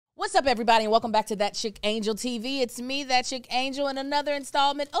What's up, everybody, and welcome back to That Chick Angel TV. It's me, That Chick Angel, in another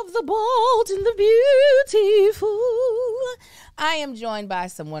installment of The Bold and the Beautiful. I am joined by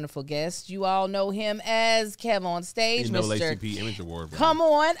some wonderful guests. You all know him as Kev on stage, Mr. ACP Image Award. Come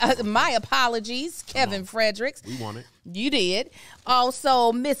on. My apologies, Kevin Fredericks. We won it. You did.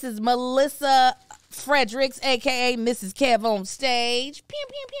 Also, Mrs. Melissa Fredericks, a.k.a. Mrs. Kev on stage. Pew,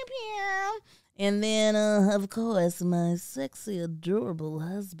 pew, pew, pew. And then, of course, my sexy, adorable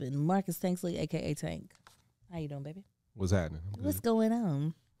husband, Marcus Tanksley, a.k.a. Tank. How you doing, baby? What's happening? What's going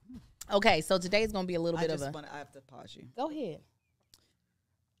on? Okay, so today's going to be a little bit of a... I have to pause you. Go ahead.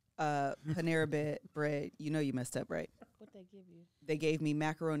 Panera bread, you know you messed up, right? What they give you? They gave me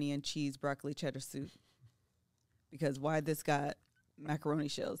macaroni and cheese broccoli cheddar soup. Because why this got macaroni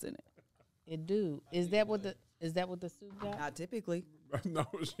shells in it? It do. Is that what the soup got? Not typically. No,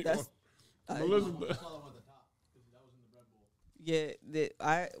 That's...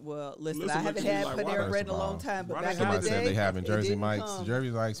 listen, I haven't had Panera bread in a long time, but back in the Somebody day, said they have in Jersey Mike's. Jersey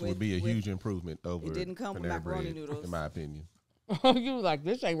Mike's would be a huge improvement over it didn't come with macaroni bread, noodles. in my opinion. You was like,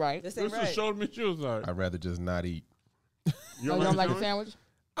 this ain't right. This ain't right. showed me she was like, I'd rather just not eat. You don't like a sandwich?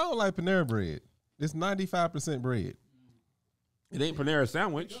 I don't like Panera bread. It's 95% bread. it ain't Panera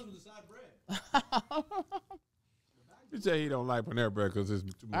sandwich. You say he don't like Panera bread because it's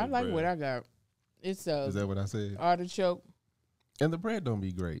too much I like bread. what I got. It's Is that what I said? artichoke. And the bread don't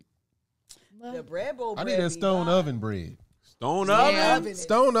be great. The bread bowl I bread need that stone oven bread. Stone Yeah. oven?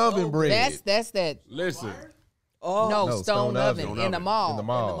 Stone oven bread. That's that. Listen. Oh, No, stone oven Stone in the oven. mall. In the in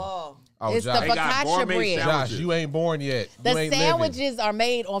mall. the mall. Oh, It's the Josh, They got focaccia gourmet bread. sandwiches. Josh, you ain't born yet. The you ain't living. sandwiches are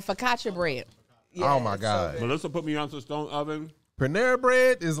made on focaccia bread. Yeah, Oh, my it's God. so good. Melissa put me on some stone oven. Panera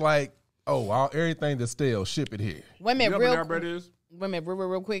bread is like, everything that's stale, ship it here. Wait a You minute, know what Panera bread is? Wait a minute,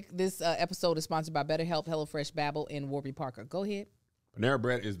 real quick. This episode is sponsored by BetterHelp, HelloFresh, Babbel, and Warby Parker. Go ahead. Panera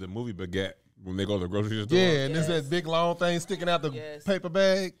bread is the movie baguette when they go to the grocery store. Yeah, and there's that big long thing sticking out the paper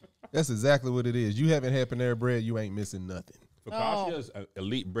bag. That's exactly what it is. You haven't had Panera bread, you ain't missing nothing. Focaccia is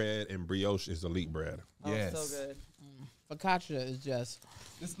elite bread, and brioche is elite bread. Oh, Yes. so good. Focaccia is just...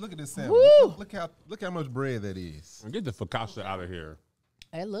 Look at this sandwich. Woo! Look how much bread that is. And get the focaccia out of here.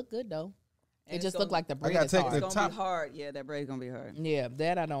 It look good, though. And It just it's looked gonna- like the bread gotta is take hard. the It's going to top- be hard. Yeah, that bread's going to be hard. Yeah,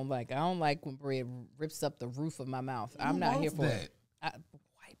 that I don't like. I don't like when bread rips up the roof of my mouth. I'm not here for it.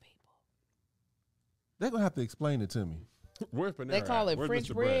 White people. They're going to have to explain it to me. Where's Panera? They call it Where's French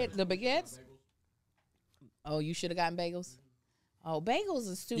Mr. bread, the baguettes. Oh, you should have gotten bagels? Oh, bagels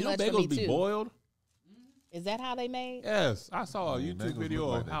is too You know much for me, bagels be too. boiled? Is that how they made? Yes. I saw a Yeah, YouTube bagels video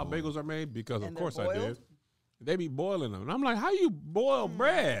look like of they how boiled. bagels are made because, of And they're course, I boiled? did. They be boiling them. And I'm like, how you boil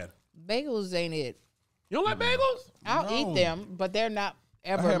bread? Bagels ain't it. You don't like bagels? I'll No. eat them, but they're not I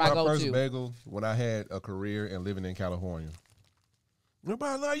ever had my my first go-to. bagel when I had a career and living in California.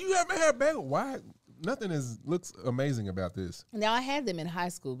 Nobody like, you haven't had bagel. Why? Nothing looks amazing about this. Now, I had them in high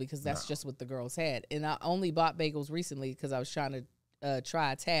school because that's just what the girls had. And I only bought bagels recently because I was trying to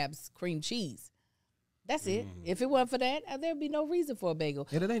try Tab's cream cheese. That's it. If it wasn't for that, there'd be no reason for a bagel.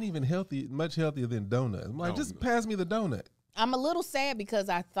 And it ain't even much healthier than donuts. I'm like, No. just pass me the donut. I'm a little sad because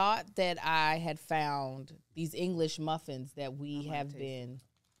I thought that I had found these English muffins that we have been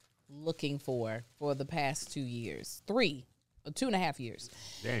looking for the past 2 years. 2.5 years.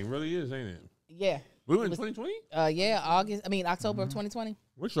 Dang, really is, ain't it? Yeah. We went in 2020? October of 2020.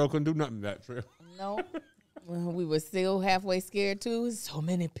 We sure couldn't do nothing that trip. No. Well, we were still halfway scared too. So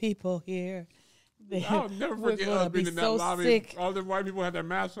many people here. I'll never We're forget gonna us being be in that so lobby. sick. All the white people had their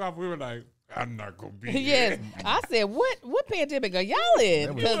masks off. We were like, I'm not going to be Yes. here. I said, what pandemic are y'all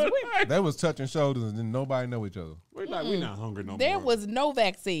in? Because That was touching shoulders and then nobody know each other. We're like, we're not hungry no there more. was no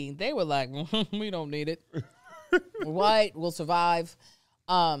vaccine. They were like, we don't need it. White will survive.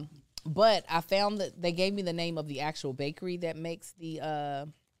 But I found that they gave me the name of the actual bakery that makes the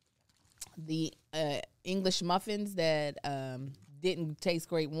English muffins that didn't taste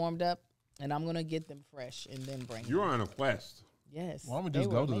great warmed up, and I'm gonna get them fresh and then bring You're them. on a quest. Yes. Why don't we they just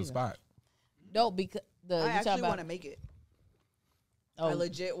were go to the amazing. spot? No, because I you actually talking want to about make it. oh, I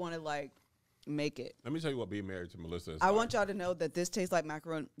legit want to, make it. Let me tell you what being married to Melissa is I like. want y'all to know that this tastes like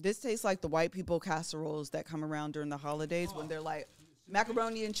macaroni. This tastes like the white people casseroles that come around during the holidays when they're like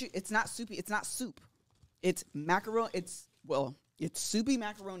macaroni and cheese. It's not soupy. It's not soup. It's macaroni. It's soupy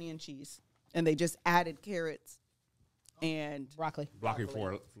macaroni and cheese, and they just added carrots and broccoli. Blocky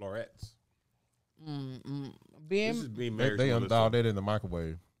florets. This is Being, being They married to unthawed Melissa. that in the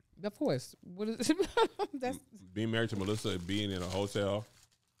microwave. of course. What is that's Being married to Melissa, being in a hotel,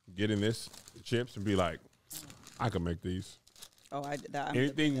 getting this chips and be like, I can make these. I'm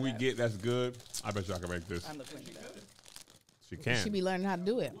Anything the we queen of get that's good, I bet you I can make this. that. I'm the queen of that. She can. She be learning how to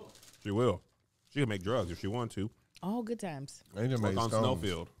do it. She will. She can make drugs if she want to. Oh, good times. Angel made Work on stones.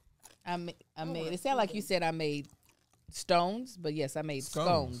 Snowfield. I made. It sounded like you said I made stones, but yes, I made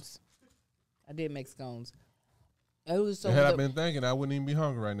scones. I did make scones. It was so. Had I been thinking, I wouldn't even be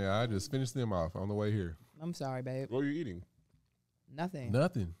hungry right now. I just finished them off on the way here. I'm sorry, babe. What are you eating? Nothing.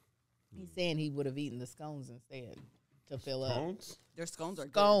 Nothing. He's saying he would have eaten the scones instead to fill up. Scones? Their scones are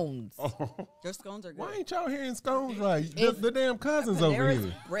good. Scones. Oh. Their scones are good. Why ain't y'all hearing scones right? The damn cousins over Panera's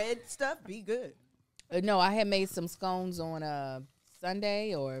here. bread stuff be good. No, I had made some scones on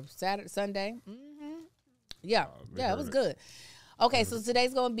Sunday or Sunday. Yeah, it was good. Okay, so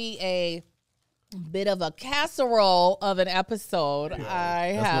today's gonna be a bit of a casserole of an episode.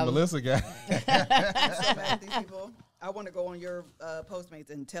 That's what Melissa got. I'm so mad at these people. I want to go on your Postmates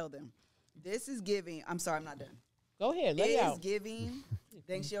and tell them this is giving. I'm sorry, I'm not done. Go ahead, let It it is out. giving.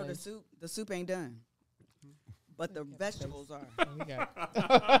 Thanks, yo, the soup. The soup ain't done, but the vegetables are.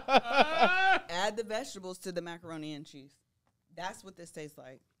 Add the vegetables to the macaroni and cheese. That's what this tastes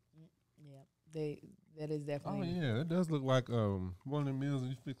like. Yeah, that is Oh definitely. yeah, it does look like one of the meals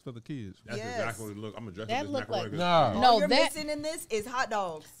you fix for the kids. That's Yes. exactly what it look. I'm gonna dress That up this look like- macaroni. No. No, All you're that- missing in this is hot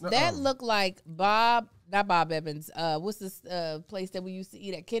dogs. That looked like not Bob Evans. What's this place that we used to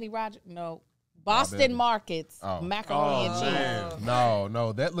eat at? Kenny Rogers? No, Boston Evans. Market's Oh. macaroni and cheese. man.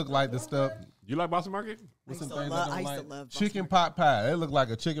 No, that looked like the stuff. You like Boston Market? What's I some used to things love- I I don't used to like? love Chicken Boston pot pie. It looked like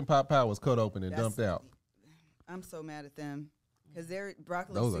a chicken pot pie was cut open and dumped out. I'm so mad at them because their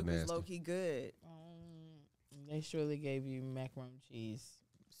broccoli Those are soup is nasty. low key good. They surely gave you macaroni and cheese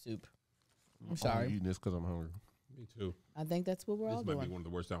soup. I'm I'm sorry. eating this because I'm hungry. Me too. I think that's what we're all This might be doing. one of the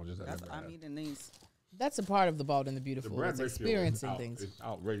worst sandwiches I've That's, ever I'm had. eating these. That's a part of the Bald and the The Beautiful. bread It's ratio is experiencing out- things. It's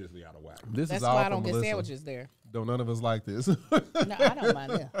outrageously out of whack. This That's is all why I from don't get Melissa. sandwiches there. Don't none of us like this. No, I don't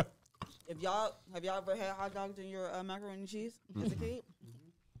mind that. If y'all have y'all ever had hot dogs in your macaroni and cheese as a kid?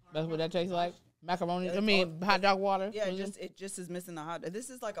 That's what that tastes like. Macaroni. I mean, hot dog water. Yeah, it just is missing the hot. This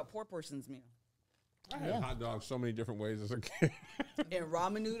is like a poor person's meal. I had hot dogs so many different ways as a kid. And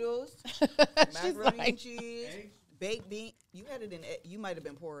ramen noodles, She's macaroni like- and cheese, baked bean. You had it in. You might have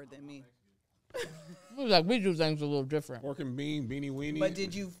been poorer than me. we do things a little different. Pork and bean, beanie weenie. But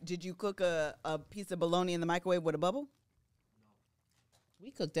did you cook a piece of bologna in the microwave with a bubble?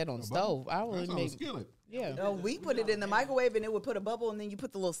 We cooked that on the stove. I That's only on a made. skillet. Yeah. No, we put it in the microwave and it would put a bubble and then you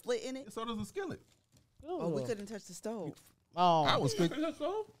put the little slit in it. So does a skillet. Oh, we couldn't touch the stove. Oh, I was cook- We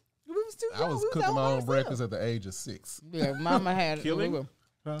was too I young. was We cooking out my by own ourselves. breakfast at the age of 6. yeah. Mama had Killing? we were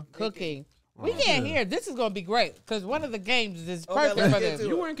Huh? cooking. We can't hear. This is going to be great because one of the games is Okay, perfect let's for get this. to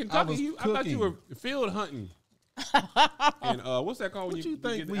You were in Kentucky. was I thought you were cooking. field hunting. And what's that called? What when you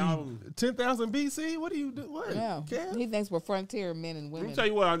think get the we album? 10,000 BC? What do you do? What? Yeah, Kev? he thinks we're frontier men and Let women. me tell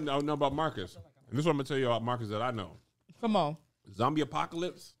you what I know about Marcus. And this is what I'm gonna tell you about Marcus that I know. Come on. Zombie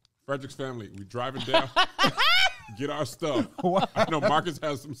apocalypse. Frederick's family. We driving down. Get our stuff. I know Marcus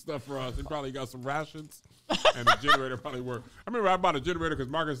has some stuff for us. He probably got some rations, and the generator probably worked. I remember I bought a generator because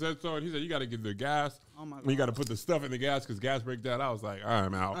Marcus said so, and he said you got to get the gas. Oh my You got to put the stuff in the gas because gas breaks down. I was like,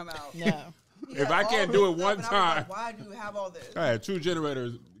 I'm out. I'm out. Yeah. He If had I all can't this do it stuff, one and I was time- like, why do you have all this? I had 2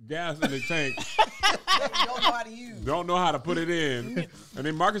 generators, gas in the tank. That you don't know how to use. Don't know how to put it in. And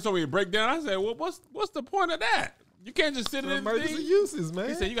then Marcus told me to break down. I said, well, what's the point of that? You can't just sit in this Emergency thing. uses, man.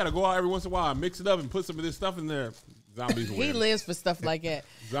 He said you got to go out every once in a while and mix it up and put some of this stuff in there. Zombies He win. lives for stuff like that.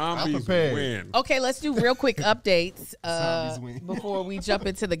 Zombies prepared. win. Okay, let's do real quick updates Zombies win. before we jump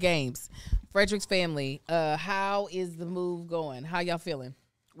into the games. Frederick's family, how is the move going? How y'all feeling?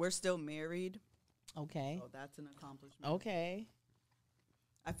 We're still married. Okay. Oh, that's an accomplishment. Okay.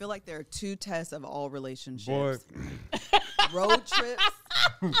 I feel like there are 2 tests of all relationships: Boy, road trips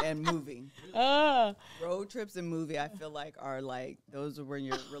and moving. Uh, Road trips and movie, I feel like are like those are when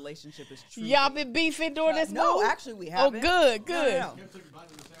your relationship is true. y'all been beefing during this No, move? actually we Oh, haven't. good, No, good. no,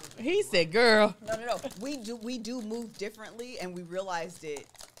 He said, girl. no. We do move differently, and we realized it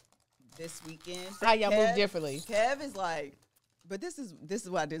this weekend. How y'all move differently? Kev is like, but this is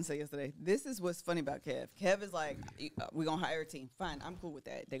what I didn't say yesterday. This is what's funny about Kev. Kev is like, we're gonna hire a team. Fine, I'm cool with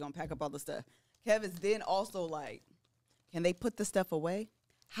that. They're gonna pack up all the stuff. Kev is then also like, can they put the stuff away?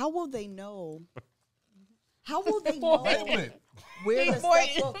 How will they know? How will they know Wait. where the He stuff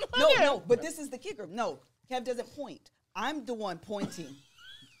pointing. goes? No, but this is the kicker. No, Kev doesn't point. I'm the one pointing.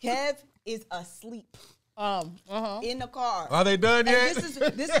 Kev is asleep in the car. Are they done And yet? this is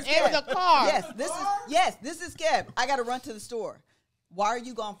In Kev. the car. Yes, this is Kev. I got to run to the store. Why are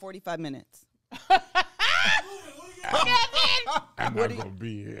you gone 45 minutes? I'm not gonna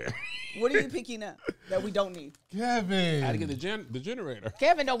be here. What are you picking up that we don't need? Kevin. I had to get the generator.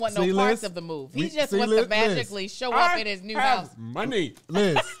 Kevin don't want no See, parts Liz? of the move. He We- just see, wants to Liz? magically show up in his new house. Money.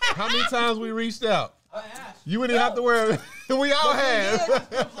 Liz, how many times we reached out? You wouldn't have to worry. We all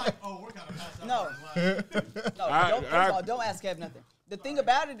have. No. First of all, don't ask Kev nothing. The thing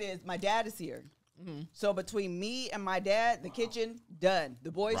about it is, my dad is here. So between me and my dad, the kitchen, done.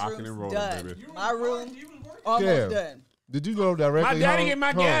 The boys' Rocking room's and rolling, done. baby. My room, almost Kev, done. Did you go directly My daddy home? get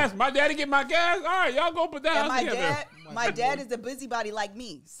my gas. My daddy get my gas. All right, y'all go put that And house together. my dad is a busybody like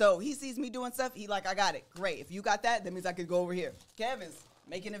me. So he sees me doing stuff. He like, I got it. Great. If you got that, that means I could go over here. Kevin's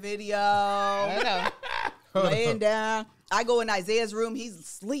making a video, I know. laying down. I go in Isaiah's room. He's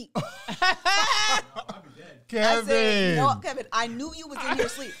asleep. Kevin. I said, no, Kevin, I knew you was in here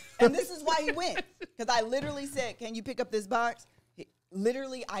asleep. And this is why he went. Because I literally said, can you pick up this box?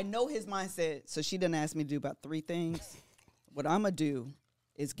 Literally, I know his mindset. So she didn't ask me to do about 3 things. What I'm going to do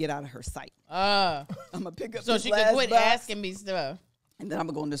is get out of her sight. I'm going to pick up So this she last can quit box, asking me stuff. and then I'm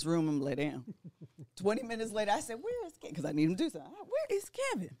going to go in this room and lay down. 20 minutes later, I said, where is Kevin? Because I need him to do something. Where is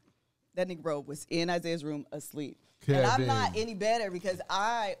Kevin? That nigga bro was in Isaiah's room asleep. And I'm not any better because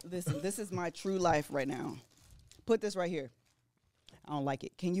listen, this is my true life right now. Put this right here. I don't like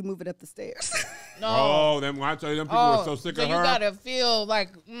it. Can you move it up the stairs? No. Oh, then when I tell you, them people were so sick so of you her. gotta feel like,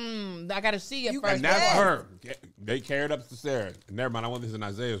 I gotta see it You first. And that's Yes. her. They carried up the stairs. Never mind, I want this in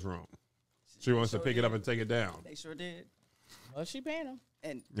Isaiah's room. She wants to pick it up and take it down. They sure did. Well, she paying him.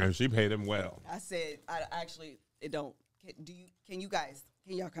 And she paid him well. I said, I actually, it don't. Can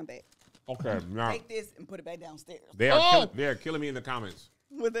y'all come back? Okay, now Take this and put it back downstairs. they are killing me in the comments.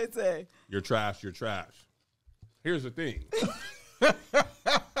 What they say? You're trash. You're trash. Here's the thing.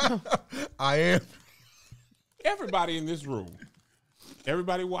 I am. Everybody in this room,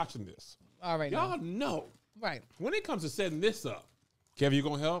 everybody watching this, All right. y'all know Right. when it comes to setting this up, Kevin, you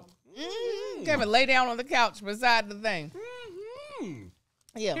gonna help? Kevin, lay down on the couch beside the thing. Hmm.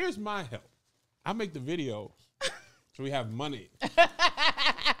 Yeah. Here's my help. I make the video so we have money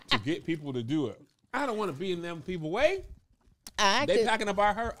to get people to do it. I don't want to be in them people's way. They packing up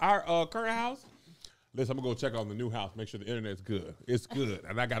our current house. Listen, I'm going to go check on the new house, make sure the internet's good. It's good,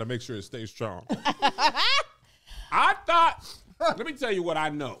 and I got to make sure it stays strong. I thought, let me tell you what I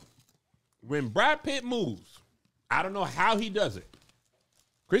know. When Brad Pitt moves, I don't know how he does it.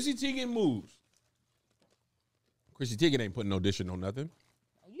 Chrissy Teigen moves. Chrissy Teigen ain't putting no dish in no nothing.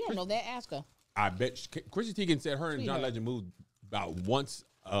 You don't know that. Ask her. I bet Chrissy Teigen said her and John Legend moved about once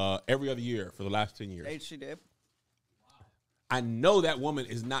every other year for the last 10 years. She did. I know that woman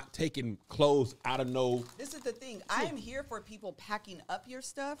is not taking clothes out of no. This is the thing. I am here for people packing up your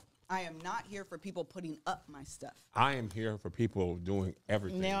stuff. I am not here for people putting up my stuff. I am here for people doing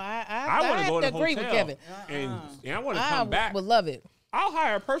everything. Now, I have want to go to to the agree with hotel Kevin. and I want to come back. Would love it. I'll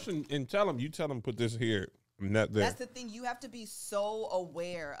hire a person and tell them, put this here and that there. That's the thing. You have to be so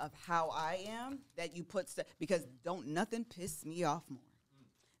aware of how I am that you put stuff, because don't nothing piss me off more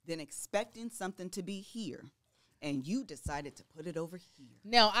than expecting something to be here and you decided to put it over here.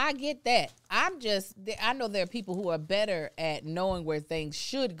 Now, I get that. I know there are people who are better at knowing where things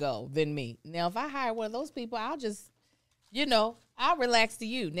should go than me. Now, if I hire one of those people, I'll just, I'll relax to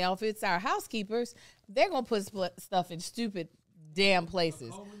you. Now, if it's our housekeepers, they're going to put stuff in stupid damn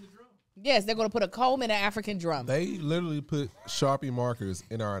places. Yes, they're going to put a comb in an African drum. They literally put Sharpie markers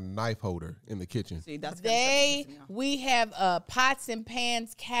in our knife holder in the kitchen. See, that's we have a pots and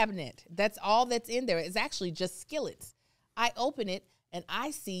pans cabinet. That's all that's in there. It's actually just skillets. I open it and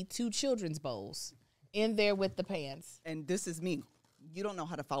I see 2 children's bowls in there with the pans. And this is me. You don't know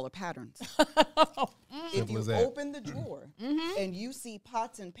how to follow patterns. If Simple you as that. open the drawer and you see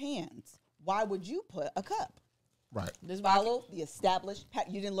pots and pans, why would you put a cup? Right. Follow the established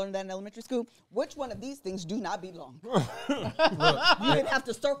pattern. You didn't learn that in elementary school? Which one of these things do not belong? You didn't have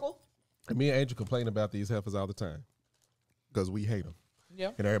to circle? And me and Angel complain about these heifers all the time because we hate them.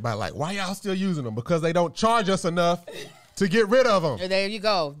 Yeah. And everybody like, why y'all still using them? Because they don't charge us enough to get rid of them. There you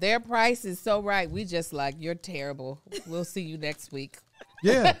go. Their price is so right. We just like, you're terrible. We'll see you next week.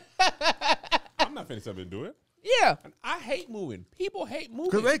 Yeah. I'm not finna something to do it. Yeah. And I hate moving. People hate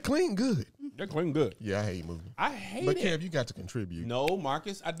moving. Because they clean good. They're clean good. Yeah, I hate moving. I hate But it. Kev, you got to contribute. No,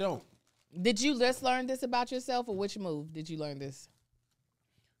 Marcus, I don't. Did you just learn this about yourself, or which move did you learn this?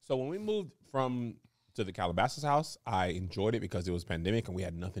 So when we moved to the Calabasas house, I enjoyed it because it was pandemic and we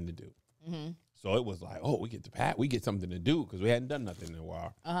had nothing to do. Mm-hmm. So it was like, oh, we get something to do because we hadn't done nothing in a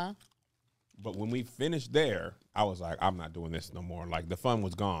while. Uh-huh. But when we finished there, I was like, I'm not doing this no more. Like the fun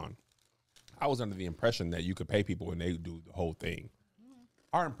was gone. I was under the impression that you could pay people and they do the whole thing.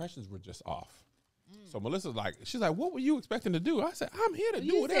 Our impressions were just off. So Melissa's like, she's like, what were you expecting to do? I said, I'm here to do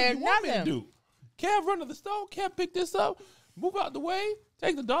You whatever said you want me to nothing. do. Kev, run to the store. Kev, pick this up. Move out the way.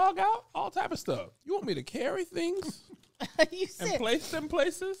 Take the dog out. All type of stuff. You want me to carry things You and said place them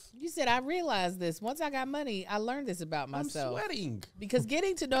places? you said I realized this. Once I got money, I learned this about I'm myself. sweating. Because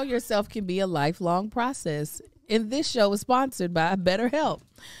getting to know yourself can be a lifelong process. And this show is sponsored by BetterHelp.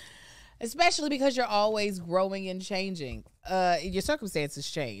 Especially because you're always growing and changing. Your circumstances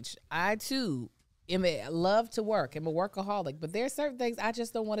change. I, too, love to work. I'm a workaholic. But there are certain things I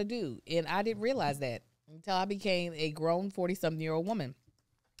just don't want to do. And I didn't realize that until I became a grown 40-something-year-old woman.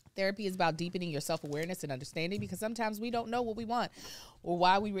 Therapy is about deepening your self-awareness and understanding because sometimes we don't know what we want or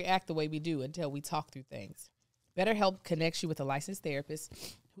why we react the way we do until we talk through things. BetterHelp connects you with a licensed therapist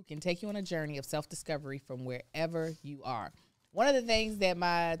who can take you on a journey of self-discovery from wherever you are. One of the things that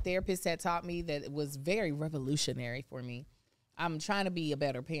my therapist had taught me that was very revolutionary for me, I'm trying to be a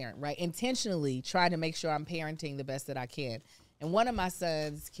better parent, right? Intentionally trying to make sure I'm parenting the best that I can. And one of my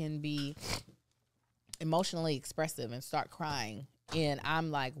sons can be emotionally expressive and start crying. And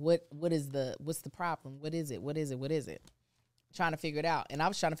I'm like, what's the problem? What is it? Trying to figure it out. And I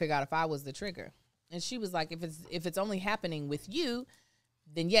was trying to figure out if I was the trigger. And she was like, if it's only happening with you,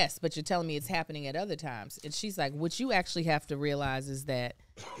 then yes, but you're telling me it's happening at other times. And she's like, what you actually have to realize is that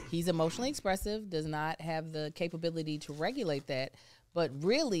he's emotionally expressive, does not have the capability to regulate that. But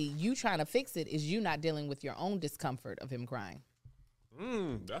really, you trying to fix it is you not dealing with your own discomfort of him crying.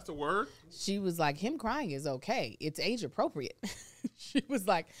 That's a word. She was like, him crying is okay. It's age appropriate. She was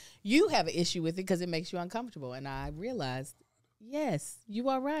like, you have an issue with it because it makes you uncomfortable. And I realized, yes, you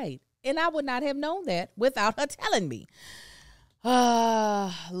are right. And I would not have known that without her telling me.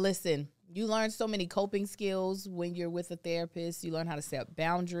 Listen, you learn so many coping skills when you're with a therapist. You learn how to set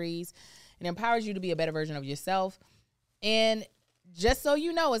boundaries. It empowers you to be a better version of yourself. And just so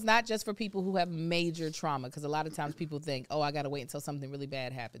you know, it's not just for people who have major trauma, because a lot of times people think, oh, I got to wait until something really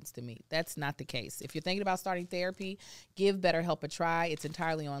bad happens to me. That's not the case. If you're thinking about starting therapy, give BetterHelp a try. It's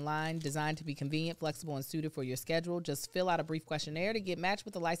entirely online, designed to be convenient, flexible, and suited for your schedule. Just fill out a brief questionnaire to get matched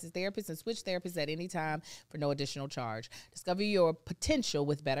with a licensed therapist and switch therapists at any time for no additional charge. Discover your potential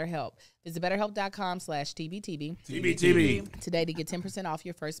with BetterHelp. Visit BetterHelp.com/TBTB. TBTB. Today to get 10% off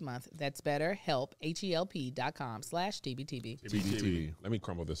your first month. That's BetterHelp, HELP.com/TBTB. TBTB. Let me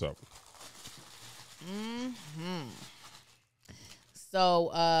crumble this up. So,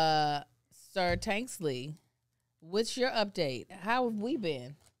 Sir Tanksley, what's your update? How have we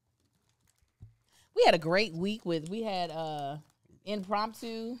been? We had a great week we had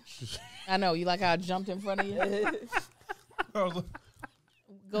impromptu. I know, you like how I jumped in front of you?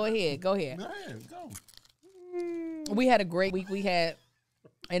 Go ahead. Go ahead, go. We had a great week. We had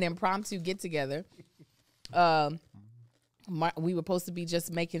an impromptu get-together. We were supposed to be just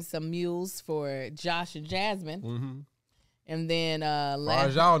making some mules for Josh and Jasmine. Mm-hmm. And then As far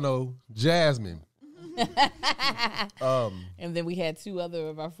as y'all know, Jasmine. And then we had two other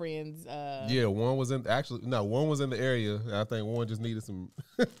of our friends. One was in the area. I think one just needed some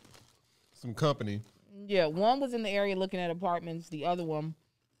some company. Yeah, one was in the area looking at apartments. The other one,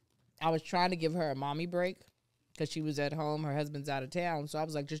 I was trying to give her a mommy break because she was at home. Her husband's out of town. So I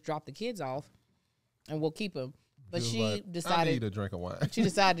was like, just drop the kids off and we'll keep them. But she decided I need a drink of wine. She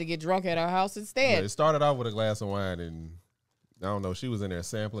decided to get drunk at our house instead. Yeah, it started off with a glass of wine, and I don't know. She was in there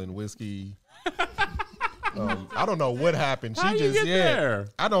sampling whiskey. I don't know what happened. How you get there?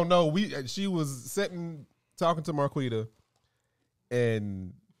 I don't know. She was talking to Marquita,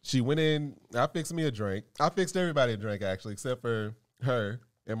 and she went in. I fixed me a drink. I fixed everybody a drink actually, except for her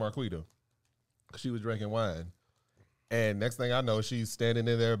and Marquita. She was drinking wine, and next thing I know, she's standing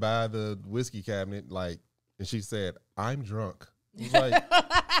in there by the whiskey cabinet, and she said, "I'm drunk." I was like,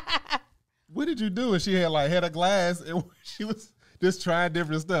 "What did you do?" And she had a glass, and she was just trying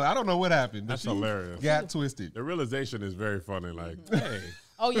different stuff. I don't know what happened. That's hilarious. Got twisted. The realization is very funny. Like, hey,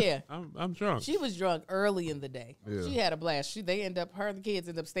 Oh yeah, I'm drunk. she was drunk early in the day. Yeah. She had a blast. Her and the kids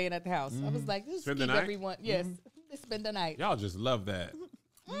end up staying at the house. I was like, just Spend keep the night? everyone. Yes, let's spend the night. Y'all just love that.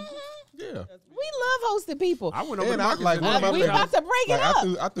 Yeah. We love hosting people. I went over And to I Marcus like and one of my we favorite- about to break it up.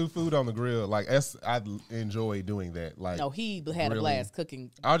 I threw food on the grill. I enjoy doing that. No, he had a really. blast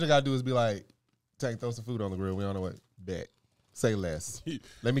cooking. All you gotta do is be like, Tank, throw some food on the grill. We don't know what. Bet. Say less.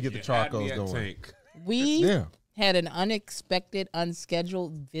 Let me get the add me charcoals at going. Tank. We Yeah. had an unexpected,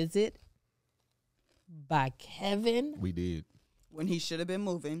 unscheduled visit by Kevin. We did. when he should have been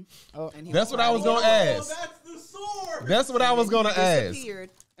moving. And he That's what I was going to ask. That's the sword. That's what I was going to ask. disappeared.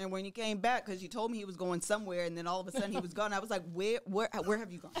 And when he came back, because you told me he was going somewhere, and then all of a sudden he was gone. I was like, where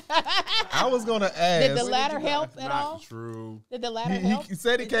have you gone? I was going to ask. Did the ladder help at all? Not true. Did the ladder help? He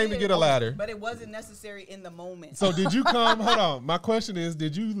said he came to did. get a ladder. But it wasn't necessary in the moment. So did you come? Hold on. My question is,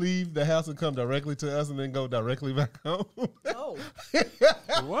 did you leave the house and come directly to us and then go directly back home? No.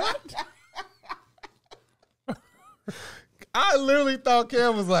 What? I literally thought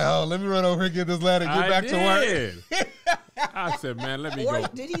Cam was like, "Oh, let me run over and get this ladder and get back to work." I said, man, let me Or go.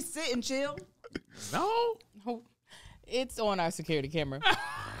 did he sit and chill? No. It's on our security camera.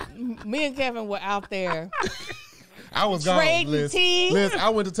 Me and Kevin were out there. I was gone. Trading Liz. tea. Liz, I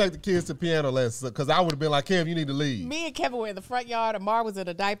went to take the kids to piano lessons because I would have been like, "Kev, you need to leave." Me and Kevin were in the front yard. Amar was in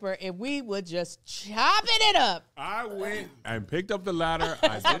a diaper, and we were just chopping it up. I went and picked up the ladder.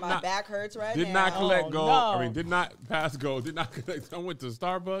 I did My not. back hurts right Did now. not collect Oh, gold. no. I mean, did not pass gold. Did not collect. I went to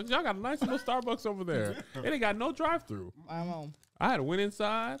Starbucks. Y'all got a nice little Starbucks over there. It ain't got no drive-through. I'm on. I had to went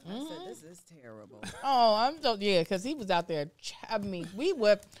inside. I said, this is terrible. Oh, I'm so because he was out there. I mean, we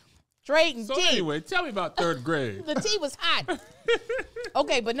were trading So tea. anyway, tell me about third grade. The tea was hot.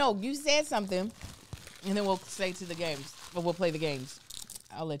 Okay, but no, you said something, and then we'll say to the games, but we'll play the games.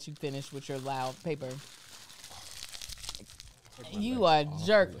 I'll let you finish with your loud paper. You are a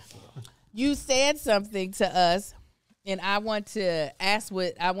jerk. You said something to us, and I want to ask what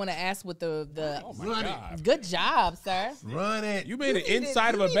the. Oh my God. Good job, sir. Run it. You made it needed-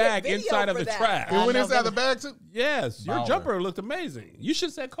 inside you of a needed bag, video inside of for the that. trash. It went know, inside but- the bag too. Yes, your Baller. jumper looked amazing. You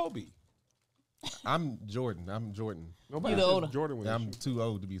should say Kobe. I'm Jordan. Nobody You the says older. Jordan was. I'm too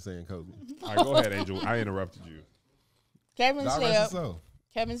old to be saying Kobe. All right, go ahead, Angel. I interrupted you. Kevin God said. rest his soul.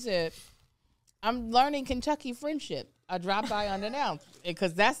 Kevin said, "I'm learning Kentucky friendship. I dropped by unannounced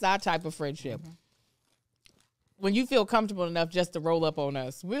because that's our type of friendship. When you feel comfortable enough just to roll up on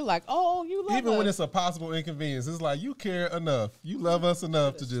us, we're like, oh, you love Even us. when it's a possible inconvenience, it's like you care enough. You love us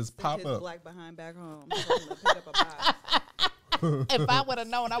enough to just Sent pop his up. black behind back home. Told him to pick up a box. If I would have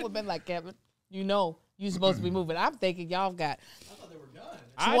known, I would have been like, Kevin, you know, you're supposed to be moving. I'm thinking y'all got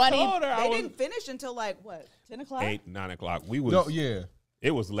I 20 told her I They was didn't finish until like what, 10 o'clock? 8, 9 o'clock. We was. No, yeah.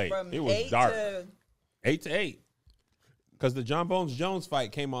 It was late. From It was 8 dark. to 8 to 8. Because the John Bones Jones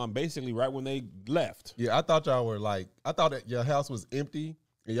fight came on basically right when they left. Yeah, I thought y'all were like, I thought that your house was empty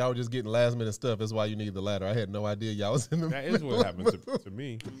and y'all were just getting last minute stuff. That's why you need the ladder. I had no idea y'all was in the That is what happened to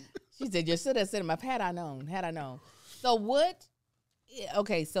me. She said, you should have said him up. Had I known. So what?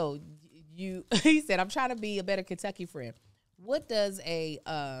 Okay, so you, he said, I'm trying to be a better Kentucky friend. What does a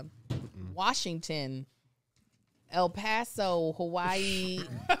Washington, El Paso, Hawaii,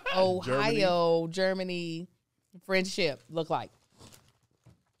 Ohio, Germany friendship look like?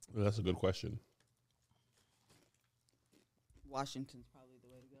 Well, that's a good question. Washington's probably the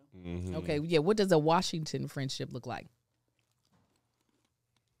way to go. Okay, yeah. What does a Washington friendship look like?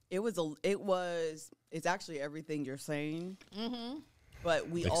 It's actually everything you're saying. Mm-hmm. But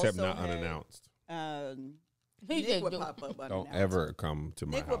we Except also not had, unannounced. Nick would pop up unannounced. Don't ever come to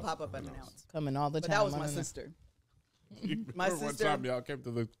my Nick house. would pop up unannounced. Coming all the But time. that was my unannounced. sister. My sister- One time y'all came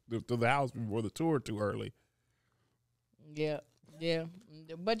to the house before the tour too early. Yeah.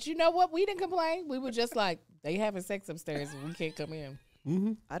 But you know what? We didn't complain. We were just like, they having sex upstairs and we can't come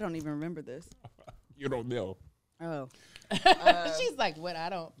in. I don't even remember this. You don't know. Oh. She's like, what? I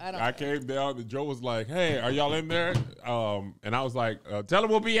don't. I came down and Joe was like, "Hey, are y'all in there?" And I was like, "Tell him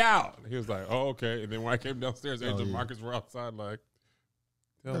we'll be out." He was like, "Oh, okay." And then when I came downstairs, Angel and Marcus were outside like,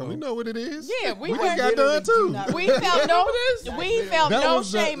 "Tell No, we him." know what it is. Yeah, we just were- got done too. We felt no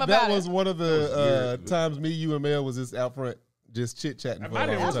shame about That was it. one of the times me, you, and Mel was just out front, just chit chatting. I for might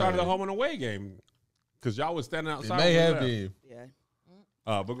a have long even started time. a home and away game because y'all was standing It outside. may when we have left. been.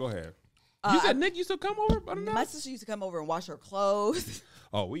 Yeah. But go ahead. You said Nick used to come over? I don't know. My sister used to come over and wash her clothes.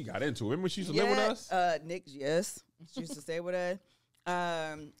 Oh, we got into it. Remember when she used to live with us? Nick, yes. She used to stay with us.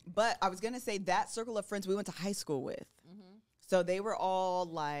 But I was going to say that circle of friends we went to high school with. So they were all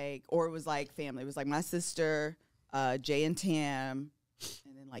like, or it was like family. It was like my sister, Jay and Tam,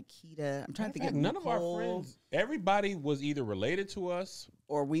 and then like Keita. I'm trying to think of None of our Nicole, friends, everybody was either related to us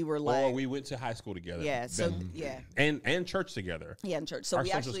or we were like, or we went to high school together. yeah. So yeah, And church together. yeah, in church. So Our we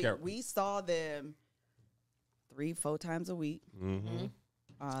social actually scare- we saw them 3-4 times a week.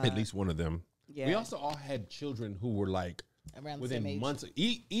 At least one of them. Yeah. We also all had children who were like Around the within same age. months.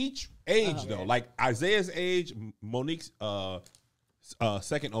 Each age though, like Isaiah's age, Monique's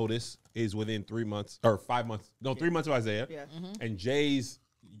second oldest is within 3 months or 5 months. No, 3 months of Isaiah. Yeah. And Jay's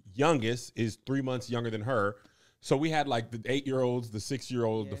youngest is 3 months younger than her. So we had like the 8-year-olds, the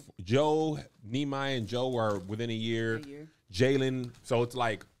 6-year-old, Yeah. Joe, Nehemiah, and Joe were within a year. Jalen. So it's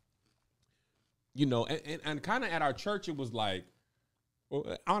like, you know, and kind of at our church, it was like,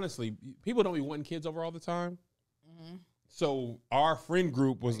 well, honestly, people don't be wanting kids over all the time. Mm-hmm. So our friend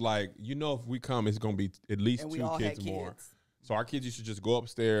group was like, you know, if we come, it's going to be at least 2 kids more. So our kids used to just go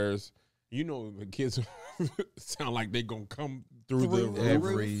upstairs. You know, the kids sound like they going to come through the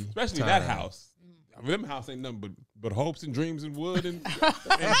roof. Especially time. That house. I mean, them house ain't nothing but hopes and dreams and wood and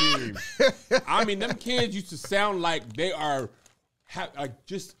beams. I mean, them kids used to sound like they are like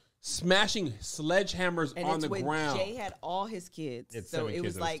just smashing sledgehammers on the ground. Jay had all his kids. So it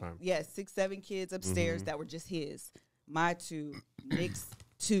was like, 6, 7 kids upstairs that were just his. My 2, Nick's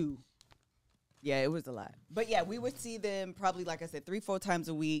 2. Yeah, it was a lot. But yeah, we would see them probably, like I said, 3-4 times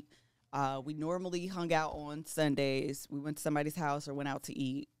a week. We normally hung out on Sundays. We went to somebody's house or went out to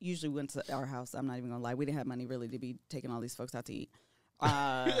eat. Usually we went to our house. I'm not even gonna lie. We didn't have money really to be taking all these folks out to eat.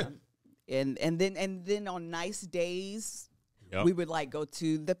 And then on nice days, we would like go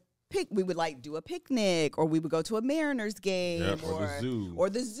to the we would like do a picnic, or we would go to a Mariners game, or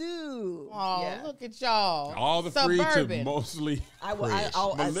the zoo. Oh, look at y'all! All the free to mostly. I've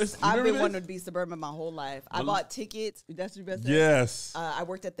been wanting to be suburban my whole life. I bought tickets. That's your best. Yes. I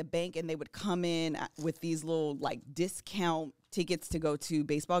worked at the bank, and they would come in with these little like discount tickets to go to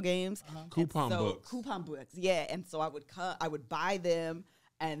baseball games. Coupon books. Yeah, and so I would buy them.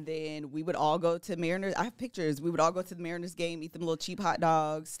 And then we would all go to Mariners. I have pictures. We would all go to the Mariners game, eat them little cheap hot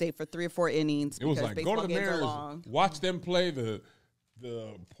dogs, stay for 3 or 4 innings. It was like, go to the Mariners, watch them play the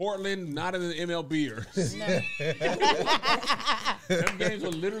Portland, not in the MLBers. Them games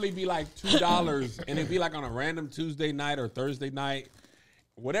would literally be like $2, and it'd be like on a random Tuesday night or Thursday night.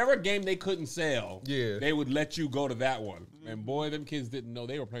 Whatever game they couldn't sell, they would let you go to that one. And boy, them kids didn't know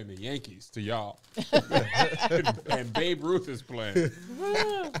they were playing the Yankees to y'all. And Babe Ruth is playing.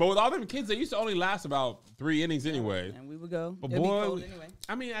 But with all them kids, they used to only last about 3 innings anyway. And we would go. But boy, be cold anyway.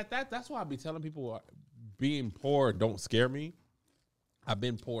 I mean, that's why I be telling people being poor don't scare me. I've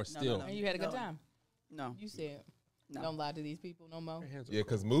been poor still. No. And you had a good time. No. You said. No. Don't lie to these people no more. Yeah,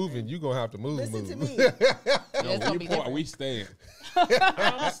 because moving, you going to have to move. Listen to me. No, we poor, we staying.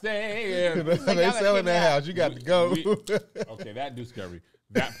 I'm staying. They selling that house. You got to go. Okay, that do scare me.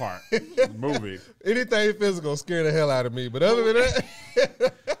 That part. Moving. Anything physical scare the hell out of me. But other than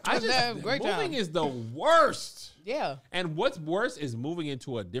that, moving is the worst. Yeah. And what's worse is moving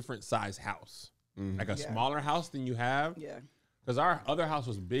into a different size house. Like a smaller house than you have. Yeah. Because our other house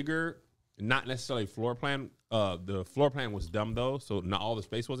was bigger. Not necessarily floor plan. The floor plan was dumb though, so not all the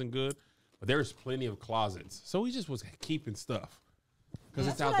space wasn't good. But there was plenty of closets, so we just was keeping stuff because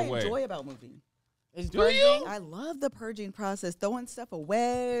it's out the way. That's what I enjoy about moving. Do you? I love the purging process, throwing stuff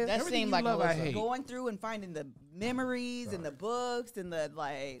away. That seemed like going through and finding the memories and the books and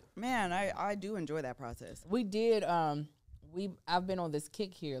the Man, I do enjoy that process. We did. I've been on this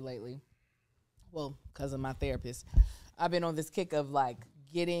kick here lately. Well, because of my therapist, I've been on this kick of like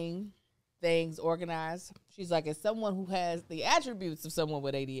getting things organized. She's like, as someone who has the attributes of someone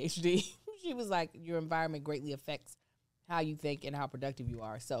with ADHD, she was like, your environment greatly affects how you think and how productive you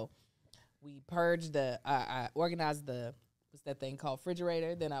are. So we purged I organized what's that thing called,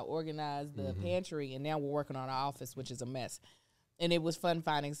 refrigerator. Then I organized the pantry, and now we're working on our office, which is a mess. And it was fun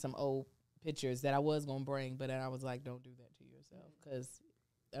finding some old pictures that I was going to bring, but then I was like, don't do that to yourself. Because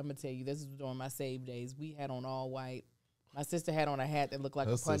I'm going to tell you, this is during my save days. We had on all white. My sister had on a hat that looked like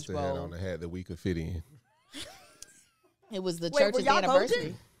a punch bowl. Her sister had on a hat that we could fit in. It was the church's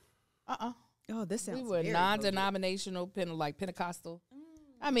anniversary. Oh, this sounds. We were non-denominational, like Pentecostal.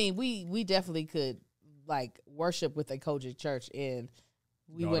 I mean, we definitely could like worship with a Kojic church, and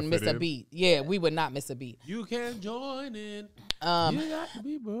we wouldn't miss a beat. Yeah, we would not miss a beat. You can join in. You got to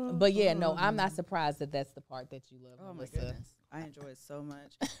be brother. But yeah, no, I'm not surprised that that's the part that you love. Oh my goodness, I enjoy it so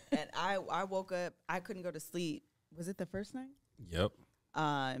much. And I woke up, I couldn't go to sleep. Was it the first night? Yep.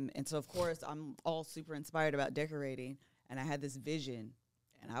 And so, of course, I'm all super inspired about decorating. And I had this vision.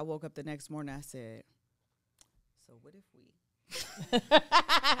 And I woke up the next morning. I said, so what if we...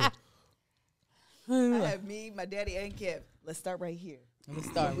 I have me, my daddy, and Kev. Let's start right here. Let's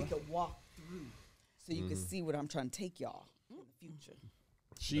start. We could walk through so you can see what I'm trying to take y'all in the future.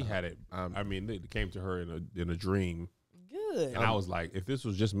 She had it. I mean, it came to her in a dream. Good. And I was like, if this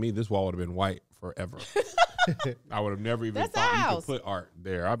was just me, this wall would have been white forever. I would have never even thought you could put art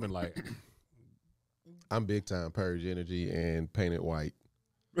there. I've been like, I'm big time purge energy and paint it white.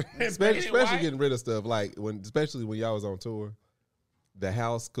 especially getting rid of stuff like especially when y'all was on tour. The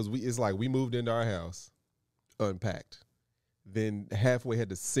house, because it's like we moved into our house, unpacked. Then halfway had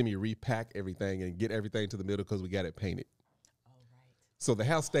to semi repack everything and get everything to the middle because we got it painted. So the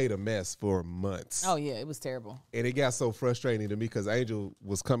house stayed a mess for months. Oh yeah, it was terrible. And it got so frustrating to me because Angel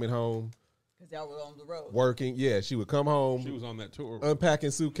was coming home. Because y'all were on the road. Working. Yeah, she would come home. She was on that tour.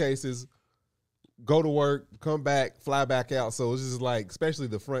 Unpacking suitcases, go to work, come back, fly back out. So it's just like, especially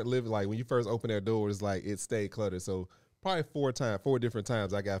the front living, like when you first open that door, it's like it stayed cluttered. So probably 4 different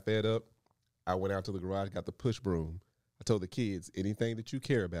times I got fed up. I went out to the garage, got the push broom. I told the kids, anything that you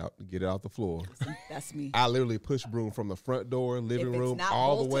care about, get it off the floor. That's me. I literally push broom from the front door, living room,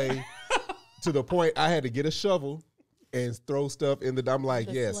 all bolted. the way to the point I had to get a shovel and throw stuff in the. I'm like,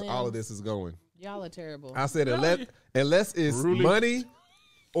 The yes, all of slims. this is going. Y'all are terrible. I said, unless it's Really? money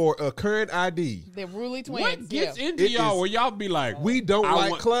or a current ID, They're Ruly twins. What gets yeah. into It y'all is- where y'all be like, we don't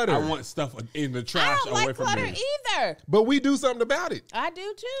like clutter. I want stuff in the I trash don't away like from clutter me. either. but we do something about it. I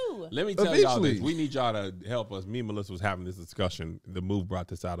do too. Let me tell y'all Eventually. this. We need y'all to help us. Me and Melissa was having this discussion. The move brought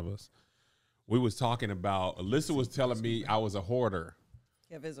this out of us. We was talking about, Alyssa was telling me I was a hoarder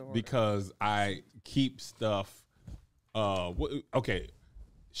Kev is a hoarder. because I keep stuff. Okay.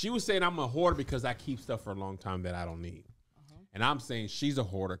 She was saying I'm a hoarder because I keep stuff for a long time that I don't need. And I'm saying she's a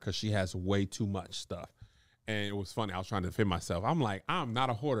hoarder because she has way too much stuff. And it was funny. I was trying to defend myself. I'm like, I'm not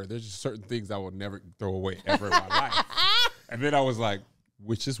a hoarder. There's just certain things I will never throw away ever in my life. And then I was like,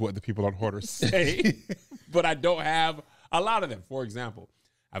 which is what the people on hoarders say. But I don't have a lot of them. For example,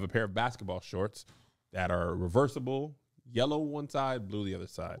 I have a pair of basketball shorts that are reversible, yellow one side, blue the other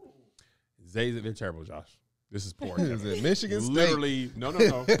side. They're terrible, Josh. This is poor. Is it Michigan State? Literally, no.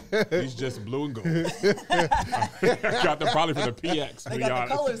 He's just blue and gold. I got them probably from the PX, to They be got the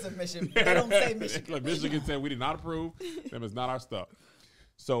honest. colors of Michigan. They don't say Michigan. Like Michigan said, we did not approve. Them is not our stuff.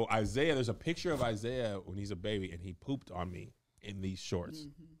 So Isaiah, there's a picture of Isaiah when he's a baby, and he pooped on me in these shorts.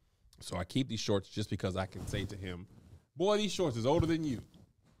 Mm-hmm. So I keep these shorts just because I can say to him, boy, these shorts is older than you.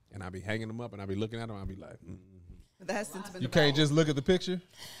 And I'll be hanging them up, and I'll be looking at them, I'll be like, That has sentiment. You can't just look at the picture.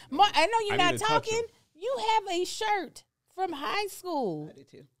 I know you're I not need to touch talking. 'em. You have a shirt from high school I do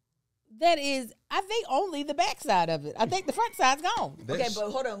too. that is, I think, only the back side of it. I think the front side's gone. Okay,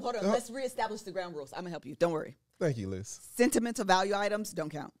 but hold on. Let's reestablish the ground rules. I'm gonna help you. Don't worry. Thank you, Liz. Sentimental value items don't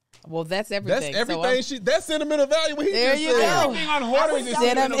count. Well, that's everything. That's So everything. That's sentimental value. What he There just you said. go. everything on hoarders is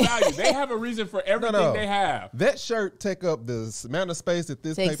Sentiment. sentimental value. They have a reason for everything they have. That shirt take up the amount of space that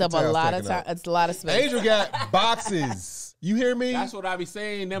this takes paper up a towel's lot of taking time. up. It's a lot of space. Angel got boxes. You hear me? That's what I be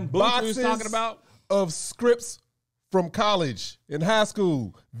saying. Them boots we was talking about. of scripts from college and high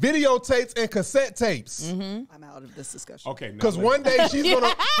school, videotapes and cassette tapes. I'm out of this discussion. Okay, Because now one day she's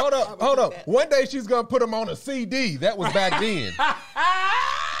gonna hold up. One day she's gonna put them on a CD. That was back then.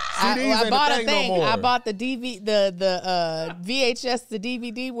 CDs I ain't bought a a thing thing. no more. I bought the the VHS, the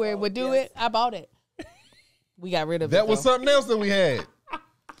DVD where it would do it. I bought it. We got rid of it. That was though. something else that we had.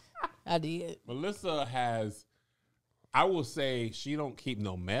 I did. Melissa has, I will say she don't keep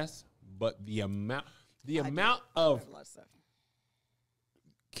no mess, but the amount I of, have a lot of stuff.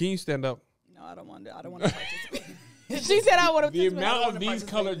 can you stand up? No, I don't want to. I don't want to participate. She said I would have. The just amount of wanna these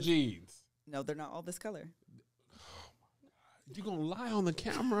participate. colored jeans. No, they're not all this color. You gonna lie on the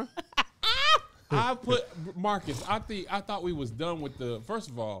camera? I put Marcus. I thought we was done with the. First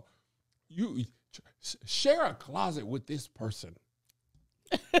of all, you share a closet with this person.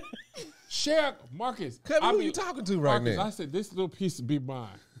 Share Marcus. Kevin, I who mean, you talking to right Marcus, now? I said this little piece would be mine.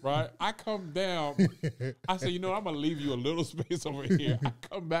 Right? I come down. I said, I'm gonna leave you a little space over here. I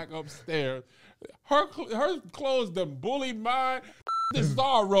come back upstairs. Her clothes done bullied mine. The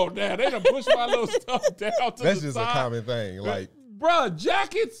star rolled down. They done pushed my little stuff down to That's the just side. a common thing. Like Bruh,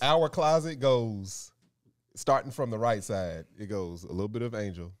 jackets. our closet goes starting from the right side. It goes a little bit of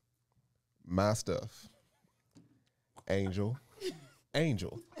Angel, my stuff, Angel.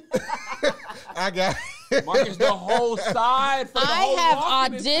 I got. Marcus, the whole side. For the I whole have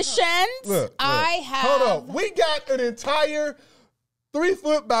walking and auditions. Look, I have. Hold up. We got an entire 3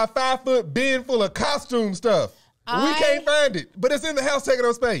 foot by 5 foot bin full of costume stuff. We can't find it, but it's in the house taking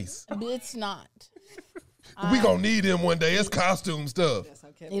up space. It's not. We gonna need them one day. It's costume stuff. That's how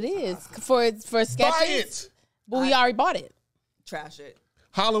Kevin It is for sketches. Buy it. But we already bought it. trash it.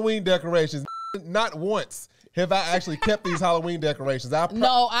 Halloween decorations. Not once have I actually kept these Halloween decorations.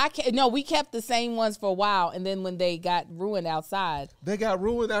 No, we kept the same ones for a while, and then when they got ruined outside, They got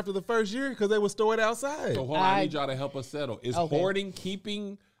ruined after the first year because they were stored outside. So hold on, I need y'all to help us settle. Is Okay. hoarding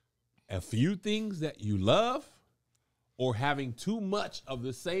keeping a few things that you love, or having too much of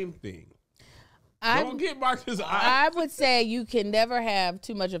the same thing? Don't get Marcus. I would say you can never have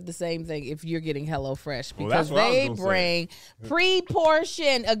too much of the same thing if you're getting HelloFresh, Well, because that's what I was they gonna say. bring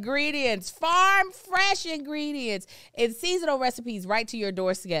pre-portioned ingredients, farm fresh ingredients, and seasonal recipes right to your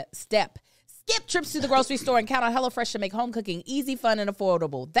doorstep. skip trips to the grocery store and count on HelloFresh to make home cooking easy, fun, and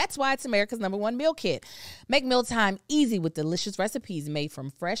affordable. That's why it's America's #1 meal kit. Make mealtime easy with delicious recipes made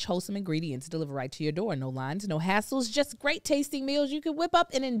from fresh, wholesome ingredients delivered right to your door. No lines, no hassles, just great tasting meals you can whip up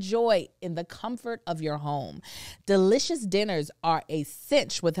and enjoy in the comfort of your home. Delicious dinners are a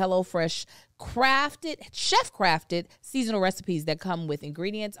cinch with HelloFresh chef-crafted seasonal recipes that come with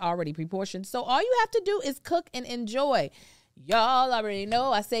ingredients already pre-portioned. So all you have to do is cook and enjoy. Y'all already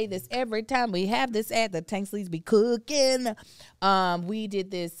know I say this every time we have this at the Tanksleys be cooking. We did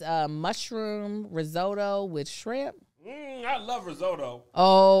this mushroom risotto with shrimp. I love risotto.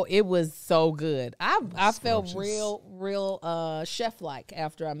 Oh, it was so good. I felt real chef-like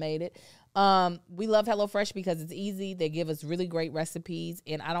after I made it. We love HelloFresh because it's easy. They give us really great recipes,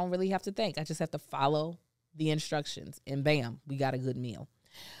 and I don't really have to think. I just have to follow the instructions, and bam, we got a good meal.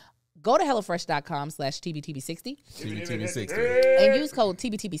 Go to HelloFresh.com/TBTB60 and use code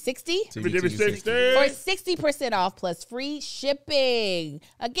TBTB60 for 60% off plus free shipping.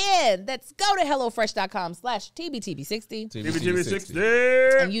 Again, that's go to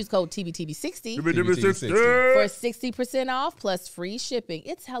HelloFresh.com/TBTB60 and use code TBTB60 for 60% off plus free shipping.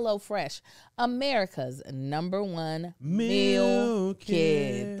 It's HelloFresh, America's #1 meal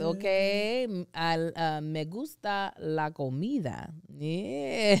kit. Okay, me gusta la comida.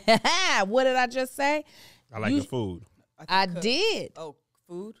 Yeah. What did I just say? I like the food. I did. Oh,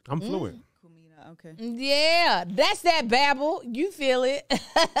 food? I'm fluent. Kumina, okay. Yeah, that's that babble. You feel it.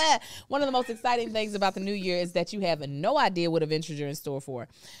 One of the most exciting things about the new year is that you have no idea what adventures you're in store for.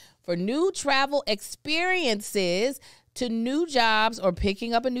 For new travel experiences, to new jobs, or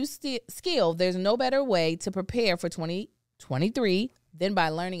picking up a new skill, there's no better way to prepare for 2023 than by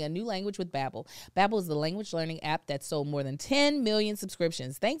learning a new language with Babbel. Babbel is the language learning app that sold more than 10 million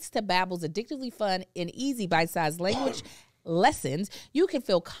subscriptions. Thanks to Babbel's addictively fun and easy bite-sized language lessons, you can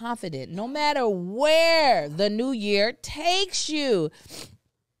feel confident no matter where the new year takes you.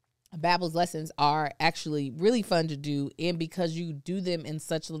 Babbel's lessons are actually really fun to do, and because you do them in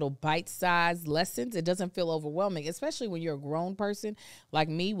such little bite-sized lessons, it doesn't feel overwhelming, especially when you're a grown person like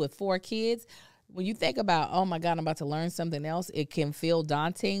me with 4 kids. When you think about, oh my God, I'm about to learn something else, it can feel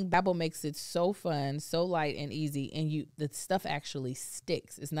daunting. Babbel makes it so fun, so light and easy, and the stuff actually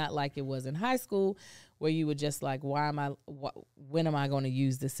sticks. It's not like it was in high school where you were just like, when am I going to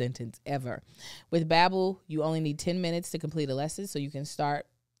use this sentence ever? With Babbel, you only need 10 minutes to complete a lesson, so you can start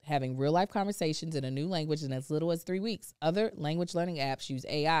having real-life conversations in a new language in as little as 3 weeks. Other language learning apps use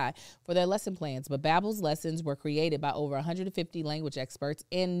AI for their lesson plans, but Babbel's lessons were created by over 150 language experts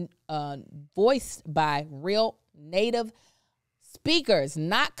and voiced by real native speakers,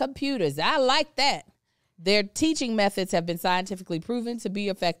 not computers. I like that. Their teaching methods have been scientifically proven to be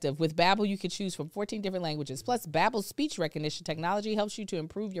effective. With Babbel, you can choose from 14 different languages. Plus, Babbel's speech recognition technology helps you to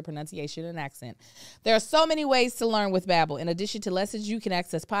improve your pronunciation and accent. There are so many ways to learn with Babbel. In addition to lessons, you can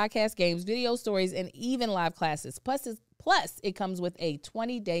access podcasts, games, video stories, and even live classes. Plus, it comes with a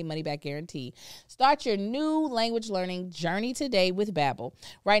 20-day money-back guarantee. Start your new language learning journey today with Babbel.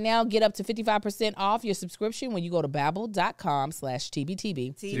 Right now, get up to 55% off your subscription when you go to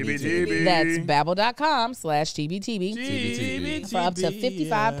babbel.com/TBTB. TBTB. That's babbel.com/TBTB. For up to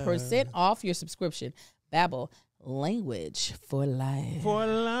 55% off your subscription. Babbel, language for life.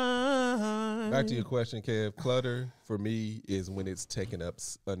 Back to your question, Kev. Clutter, for me, is when it's taking up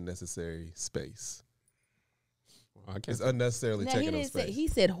unnecessary space. It's unnecessarily taking up space. He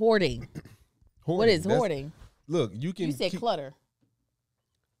said hoarding. What is hoarding? Look, you said clutter.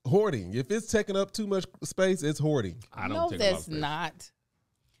 Hoarding. If it's taking up too much space, it's hoarding. I don't No, take that's space. not.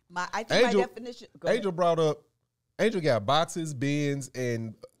 I think my definition. Angel brought up. Angel got boxes, bins,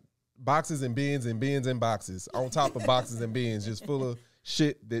 and boxes and bins and bins and boxes on top of boxes and bins, just full of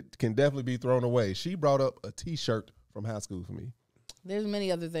shit that can definitely be thrown away. She brought up a T-shirt from high school for me. There's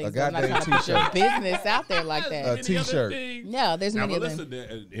many other things. A goddamn I'm not trying to put your business out there like that. A T-shirt. No, there's Now, many other Melissa,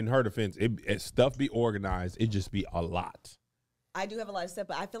 things. in her defense, stuff be organized. It just be a lot. I do have a lot of stuff,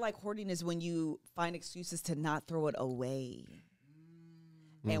 but I feel like hoarding is when you find excuses to not throw it away.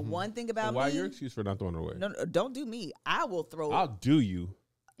 And one thing about Why me, your excuse for not throwing it away? no, don't do me. I will throw. I'll do you.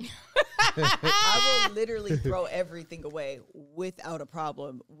 I will literally throw everything away without a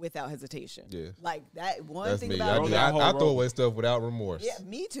problem, without hesitation. Yeah. Like that one That's thing me. about me. I throw away stuff without remorse. Yeah,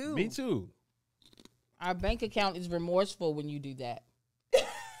 me too. Me too. Our bank account is remorseful when you do that.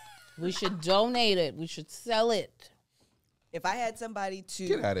 We should donate it. We should sell it. If I had somebody to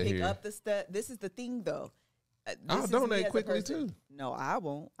Get outta pick here. up the stuff, this is the thing though. I'll This is me donate as a quickly, person. too. No, I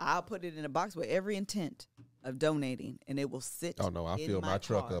won't. I'll put it in a box with every intent. of donating, and it will sit. Oh no, I in fill my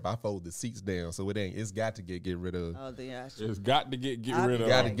truck car. up. I fold the seats down, so it's got to get rid of. Oh, yeah. It's got to get rid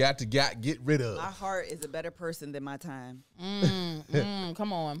of. Get rid of. My heart is a better person than my time.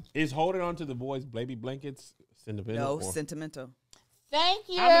 Come on. Is holding on to the boys' baby blankets sentimental? No, sentimental. Thank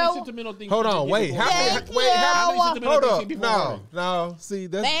you. How many sentimental things? Hold did you on, get wait. before? How many sentimental hold things up. did you No, before? no. See,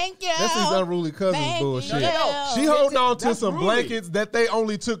 that's Thank you. That's these unruly cousins Thank bullshit. you. No. She holding on to That's some rude. blankets that they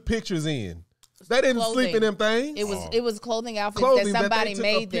only took pictures in. They didn't sleep in them things. It was clothing outfits Clothing that somebody they took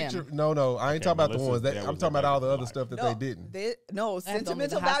made a picture. them. No, I ain't talking about the Melissa, ones that that I'm was talking about all the other like- stuff that No, they didn't. Sentimental the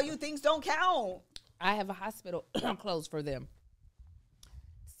hospital. value things don't count. I have a hospital clothes for them.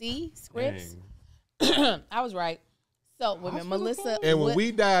 See, scripts. Dang. I was right. So, women, Melissa. And when what-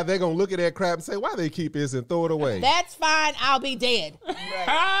 we die, they're gonna look at that crap and say, "Why they keep this and throw it away?" that's fine. I'll be dead.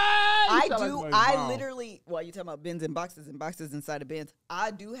 I literally, well, you talking about bins and boxes inside of bins.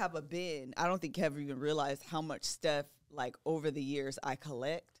 I do have a bin. I don't think Kevin even realized how much stuff, like, over the years I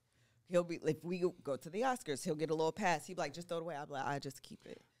collect. He'll be, if we go to the Oscars, he'll get a little pass. He'll be like, just throw it away. I'll be like, I just keep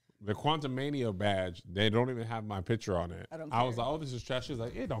it. The Quantum Mania badge, they don't even have my picture on it. I was like, oh, this is trash. She's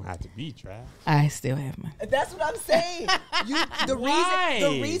like, it don't have to be trash. I still have mine. That's what I'm saying. The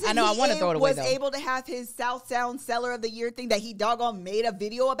reason I know, I wanna throw it away, was though. able to have his South Sound Seller of the Year thing that he doggone made a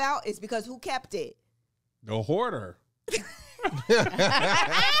video about is because who kept it? The hoarder.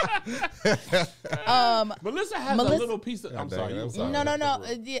 Melissa has a little piece of. I'm dang sorry. it, I'm you-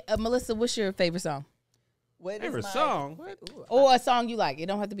 sorry. No. Melissa, what's your favorite song? What is Favorite my- song? Ooh, Or a song you like? It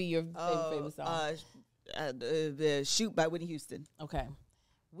don't have to be your favorite song. The Shoot by Whitney Houston. Okay.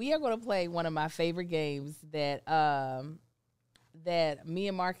 We are going to play one of my favorite games that that me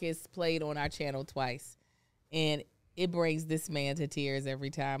and Marcus played on our channel twice. And it brings this man to tears every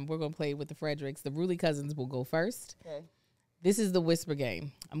time. We're going to play with the Fredericks. The Ruley cousins will go first. Okay. This is the whisper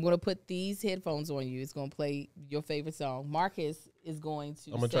game. I'm going to put these headphones on you. It's going to play your favorite song. Marcus is going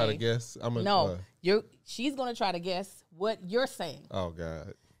to I'm gonna try to guess. she's going to try to guess what you're saying. Oh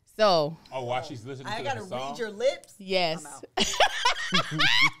God. So, Oh, while she's listening I to gotta the song. read your lips. yes. I'm out.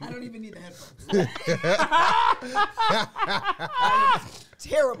 I don't even need the headphones.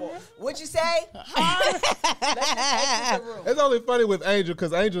 Terrible. What'd you say? Let's just exit the room. It's only funny with Angel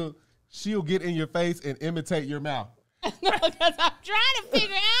because Angel, she'll get in your face and imitate your mouth. No, because I'm trying to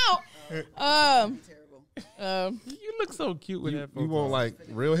figure out. Terrible. You look so cute with headphones. You want on. like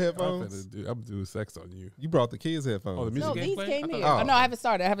real I'm headphones? gonna do sex on you. You brought the kids' headphones. Oh, the music No, game these play? came I here. thought- Oh, no, I haven't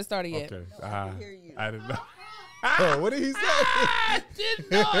started yet. Okay. hear you. I didn't know. Oh, what did he say? I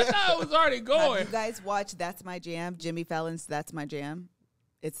didn't know. I thought it was already Have going. you guys watched That's My Jam? Jimmy Fallon's That's My Jam.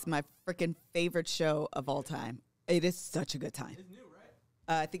 It's my freaking favorite show of all time. It is such a good time. It's new,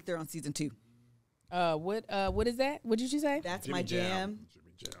 right? I think they're on season 2. What is that? What did you say? That's Jimmy My Jam.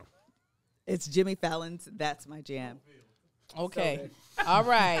 Jimmy Jam. It's Jimmy Fallon's That's My Jam. Okay. All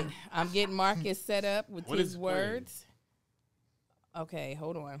right. I'm getting Marcus set up with What his is playing? words. Okay,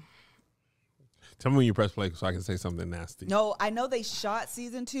 hold on. Tell me when you press play so I can say something nasty. No, I know they shot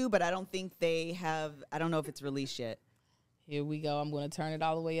season 2, but I don't think they have. I don't know if it's released yet. Here we go. I'm going to turn it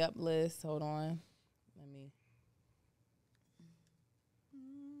all the way up, Liz. Hold on. Let me.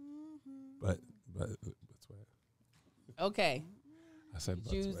 But that's what Okay. I said.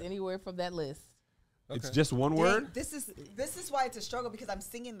 But Choose anywhere from that list. It's just one word. Dang, this is why it's a struggle because I'm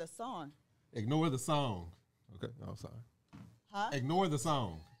singing the song. Ignore the song. Okay. Oh, sorry. Huh? Ignore the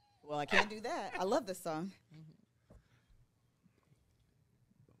song. Well, I can't do that. I love this song.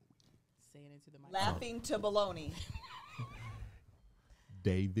 Say it into the mic. Laughing to baloney.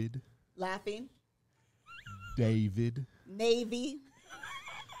 David. Laughing. David. Navy.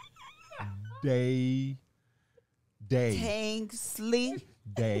 Day. Tanksley.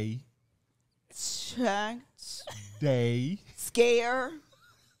 Day. Church. Day. Scare.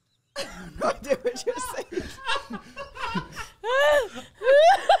 I have no idea what you're saying.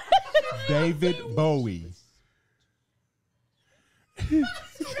 David Bowie.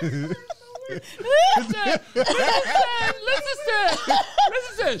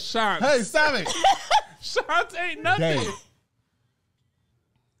 Listen to Sean. Hey, stop it. Sean ain't nothing. Day.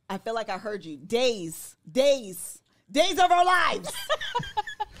 I feel like I heard you. Days of our lives.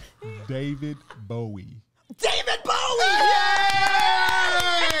 David Bowie. David Bowie.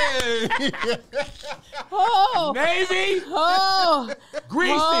 Oh, Navy. oh,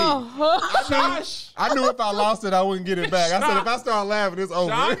 Greasy. oh. Josh. I knew if I lost it, I wouldn't get it back. I said if I start laughing, it's over.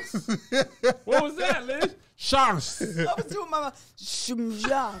 Josh. What was that, Liz? Chance. I was doing my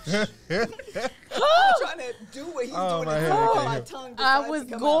shumjah. Trying to do what he's Oh, doing. my and head my can't tongue I decides was to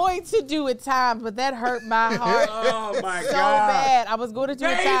come going to do it times, but that hurt my heart Oh my so God. bad. I was going to do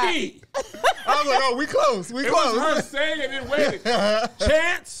it times. Navy. I was like, oh, we close. We It was close. her saying it and waiting.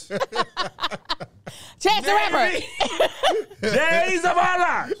 Chance. Chance the Rapper. Days of our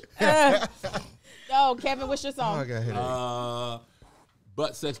lives. Oh, Kevin, what's your Oh, I song? got headache.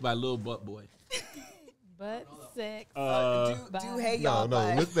 Butt Sex by Lil Butt Boy. Butt sex. Do Hey Y'all No,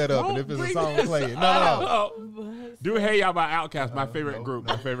 by- look that up, and if it's a song, play it. No. Do Hey Y'all by Outkast, my favorite group,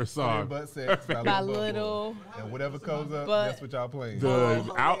 my favorite song. Butt sex by By Lil Butt Boy. Little. And whatever comes up, But- that's what y'all playing. The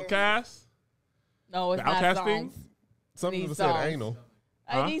Outkast. No, it's The not Outkast songs. thing? Some These people said songs. anal.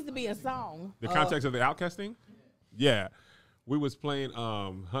 It needs to be a song. The context of the Outkast thing? Yeah. We was playing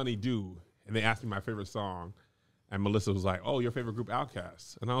Honey Do, and they asked me my favorite song. And Melissa was like, oh, your favorite group,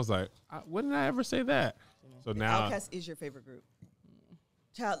 Outkast. And I was like, when did I ever say that? So now, Outkast is your favorite group.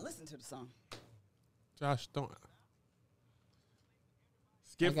 Child, listen to the song. Josh, don't.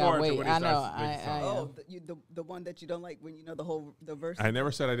 Skip I gotta forward to wait. when he I starts know, making I- songs. The one that you don't like when you know the verse. I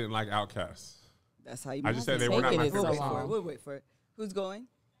never said I didn't like Outkast. That's how you. I just pronounce said they it. were not my Taking it favorite so song. long. We'll wait for it. Who's going?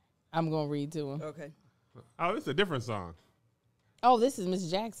 I'm going to read to him. Okay. Oh, this is a different song. Oh, this is Miss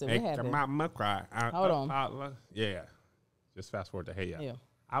Jackson. What Make happened? your mama cry. Hold on. Yeah. Just fast forward to Hey Ya. Yeah.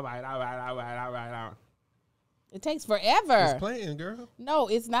 All right. It takes It's forever. playing, girl. No,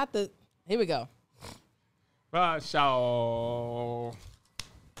 it's not the. Here we go. Show.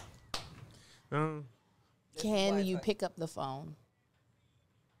 Can you pick up the phone?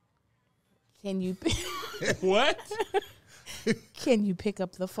 Can you What? can you pick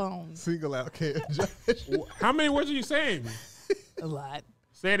up the phone? Single out, Josh. How many words are you saying? A lot.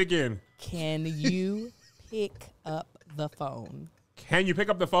 Say it again. Can you pick up the phone? Can you pick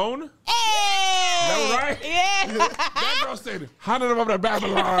up the phone? Hey! That right? Yeah. That girl said, "Hundred of them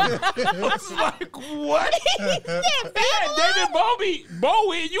Babylon." I was like, what? David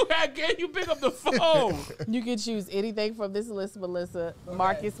Bowie, you had can you pick up the phone? You can choose anything from this list, Melissa.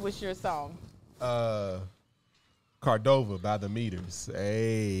 Marcus, what's your song? Cordova by the Meters.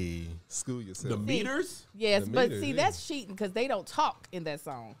 Hey, school yourself. The meters? Yes, The but Meters, see, yeah. that's cheating because they don't talk in that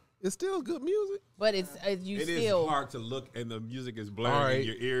song. It's still good music. But it's you It is still. hard to look, and the music is blaring All right. in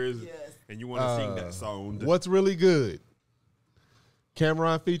your ears, Yes. and you want to sing that song. What's really good?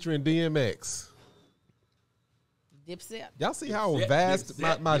 Cameron featuring DMX. Dipset. Y'all see how Dipset, vast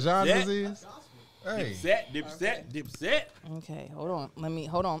Dipset, my genres Dipset. is? Hey, Dipset. Okay, hold on. Let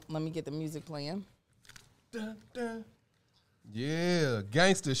me get the music playing. yeah,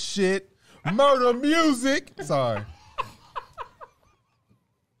 gangster shit, murder music. Sorry,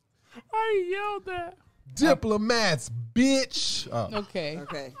 I yelled that. diplomats, bitch. Oh. Okay.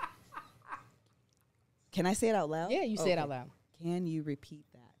 Okay. Can I say it out loud? Yeah, you say it out loud. Can you repeat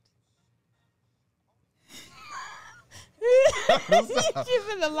that?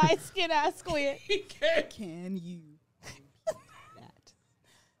 Giving the light skin eye squint. Can you repeat that?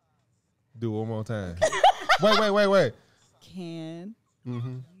 Do it one more time. Wait. Can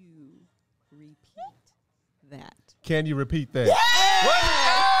you repeat that? Can you repeat that?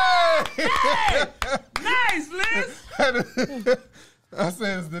 Nice, Liz. I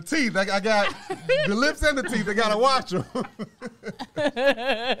said it's the teeth. I got the lips and the teeth. I gotta watch them.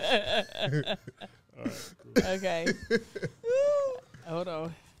 Okay. Hold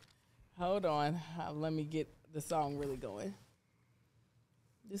on. Let me get the song really going.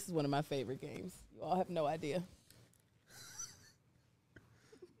 This is one of my favorite games. You all have no idea.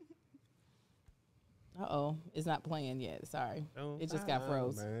 Uh-oh. It's not playing yet. Sorry. It just got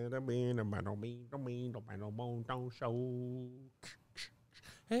froze.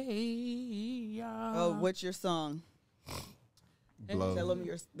 Hey, Oh, what's your song? Blow, Tell them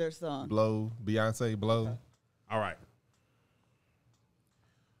their song. blow, Beyonce, blow. all right.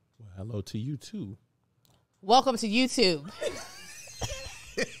 Well, hello to you too. Welcome to YouTube.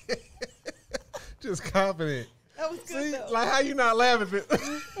 Just confident. That was good. See, though. like how you not laughing?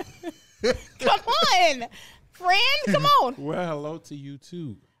 Come on. Friend, come on. Well, hello to you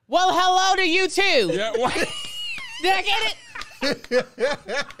too. Well, hello to you too. Yeah, what? Did I get it?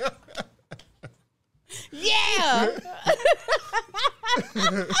 Yeah.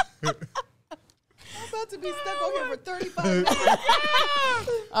 I'm about to be stuck on here for 35 minutes.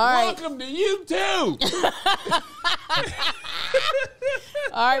 All right. Welcome to you too.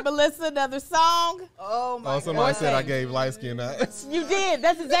 All right, Melissa, another song. Oh my god. Somebody said I gave light skin eyes. You did.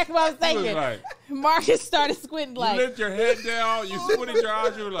 That's exactly what I was thinking. Like, Marcus started squinting you like, lift your head down, you squinted your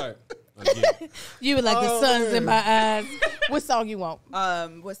eyes, you were like, again. you were like the sun's in my eyes. What song you want?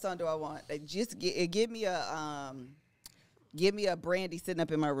 What song do I want? Just give me a Brandy sitting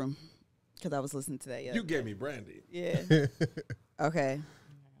up in my room because I was listening to that. Yeah. You gave me brandy. Yeah. Okay.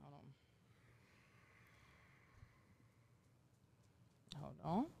 Hold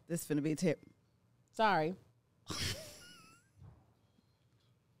on. This is finna be a tip. Sorry.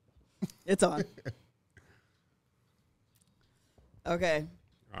 It's on. Okay.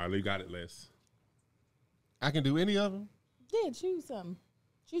 All right, you got it, Les. I can do any of them. Yeah, choose something.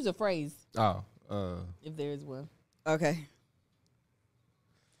 Choose a phrase Oh, if there is one. Okay.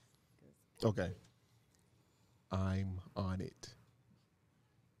 okay. I'm on it.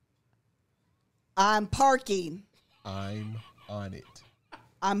 I'm parking. I'm on it.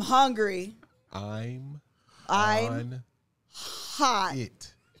 I'm hungry. I'm I'm on hot.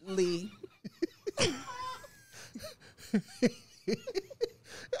 it. Lee. Oh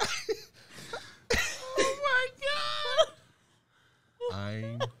my God.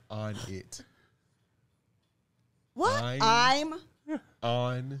 I'm on it. What? I'm I'm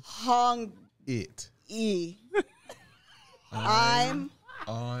on hungry. it. I'm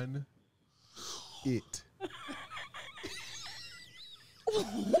on it.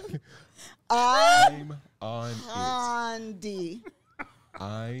 I'm I'm on Handy. it.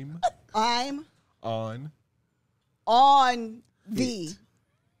 I'm I'm on on the. it.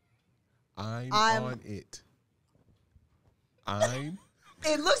 I'm I'm- on it. I'm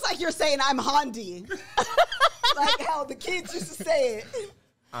It looks like you're saying I'm Handy. Like how the kids used to say it.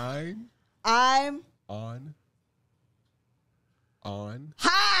 I'm I'm on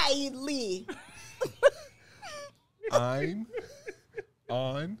highly. I'm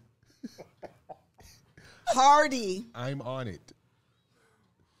on Hardy. I'm on it.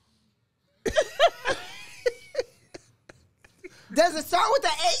 Does it start with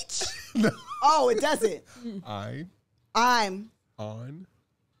the H? No. Oh, it doesn't. I'm I'm. on.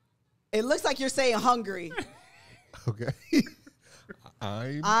 It looks like you're saying hungry. Okay.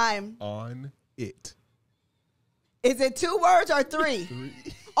 I'm I'm. on it. Is it 2 words or 3?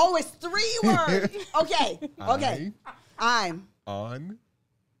 Oh, it's 3 words. Okay. Okay. I'm. On.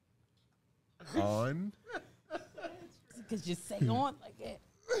 Because you say on like that.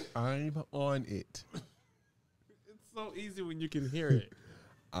 I'm on it. It's so easy when you can hear it.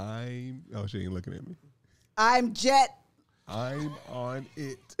 Oh, she ain't looking at me. I'm jet I'm on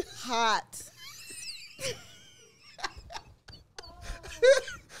it. hot.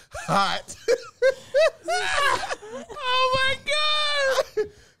 Hot. Oh my God!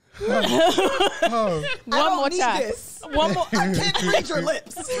 Oh, I One don't more need time. this. One more. I can't read your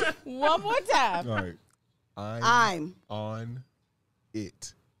lips. One more time. all right. I'm. on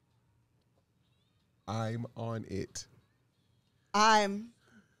it. I'm on it. I'm.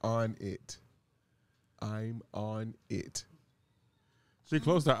 On it. I'm on it. She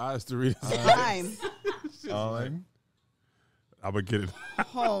closed her eyes to read it. I'm. On. I'm gonna get it.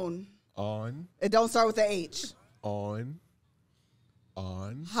 Hone. On. It don't start with the H. On.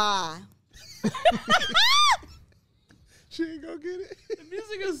 High. She ain't gonna get it. The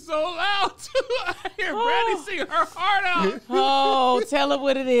music is so loud too. I hear Brandy sing her heart out. Oh, tell her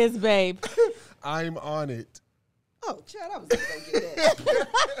what it is, babe. I'm on it. Oh, Chad, I was gonna go get that.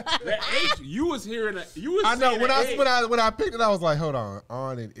 The H, you was hearing it. You was I know saying when the I H. when I picked it, I was like, hold on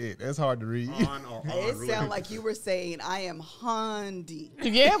and it. That's hard to read. On or on. It really. sounded like you were saying I am Handy.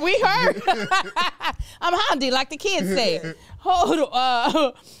 Yeah, we heard. I'm handy, like the kids say. Hold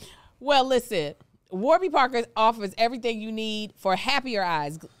on. Well, listen. Warby Parker offers everything you need for happier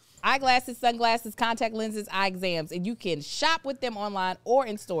eyes. Eyeglasses, sunglasses, contact lenses, eye exams, and you can shop with them online or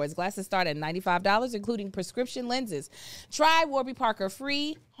in stores. Glasses start at $95, including prescription lenses. Try Warby Parker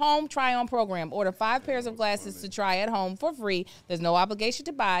free home try-on program. Order 5 pairs of glasses to try at home for free. There's no obligation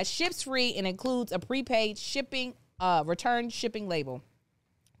to buy. Ships free and includes a prepaid shipping, return shipping label.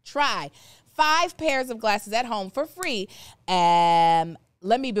 Try 5 pairs of glasses at home for free.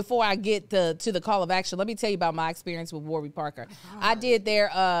 Before I get to the call of action, let me tell you about my experience with Warby Parker. I did their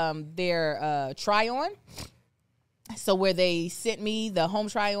try on. So where they sent me the home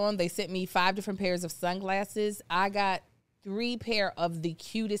try on, they sent me 5 different pairs of sunglasses. I got 3 pair of the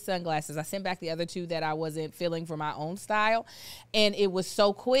cutest sunglasses. I sent back the other 2 that I wasn't feeling for my own style. And it was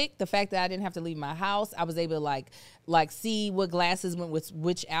so quick. The fact that I didn't have to leave my house, I was able to like see what glasses went with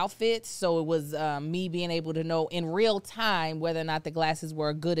which outfits. So it was me being able to know in real time whether or not the glasses were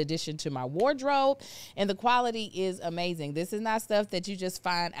a good addition to my wardrobe. And the quality is amazing. This is not stuff that you just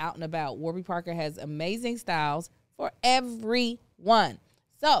find out and about. Warby Parker has amazing styles for everyone.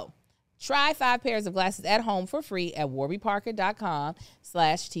 So try 5 pairs of glasses at home for free at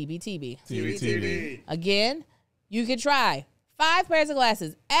warbyparker.com/TBTB. TBTB. Again, you can try 5 pairs of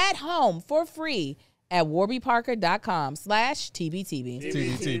glasses at home for free at warbyparker.com/TBTB.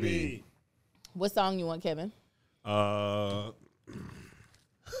 TBTB. What song you want, Kevin? Hi.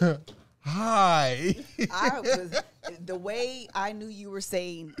 The way I knew you were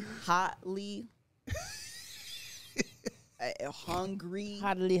saying hotly Hungry.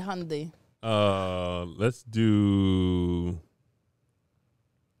 Hardly hundy. Let's do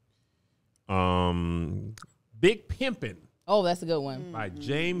Big Pimpin' Oh, that's a good one. by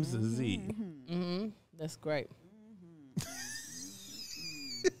James Z. Mm-hmm. That's great.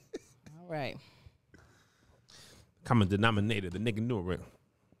 All right. Common denominator, the nigga knew it.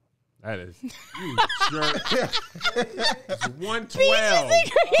 That is you jerk. It's 112.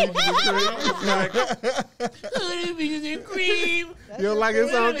 Peaches and cream. You don't like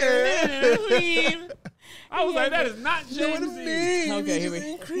it, okay? I was like, that is not James Z. Okay, here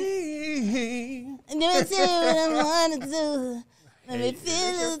we Cream. go. Do what I want to do. Let me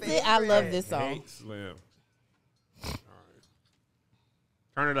feel it. I love this song. Hate Slim. All right.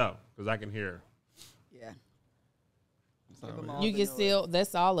 Turn it up, because I can hear. Yeah. You can still,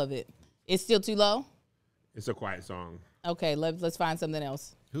 that's all of it. It's still too low? It's a quiet song. Okay, let's find something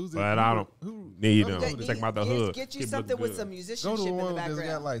else. Who's But I don't need them. Okay, Just talking about the hood. Get you Keep it something with good. some Go to musicianship the in the one that's got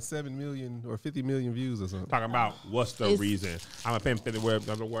background. like 7 million or 50 million views or something. Talking about what's the It's- reason. I'm a pimp in the word,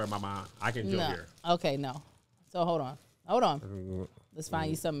 don't worry my mind. I can do No. here. Okay, no. So hold on. Let's find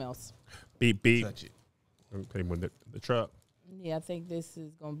you something else. Beep, beep. Touch it. Okay, when the truck. Yeah, I think this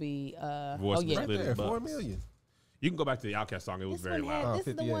is gonna be. Voice oh yeah, Right Little there, bucks. 4 million. You can go back to the Outkast song. It was this very one loud. had, this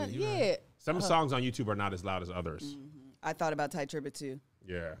is the 58, one. you're Yeah, right. Some songs on YouTube are not as loud as others. I thought about Ty Tribbett too.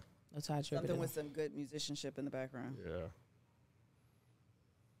 Yeah, that's how I trip Something it. with some good musicianship in the background. yeah.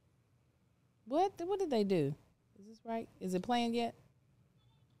 What did they do? Is this right? Is it playing yet?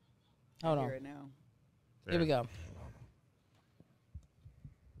 Hold I on. hear it now. Here we go.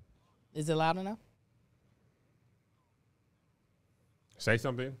 Is it loud enough? Say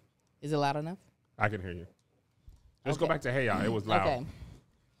something. Is it loud enough? I can hear you. Let's go Okay. back to Hey Y'all. It was loud. Okay.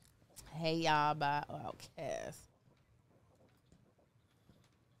 Hey y'all by Outkast.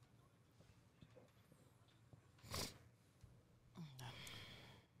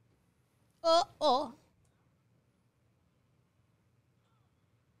 Oh.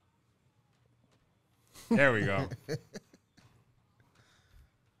 There we go.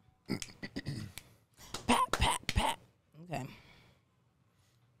 Pat. Okay.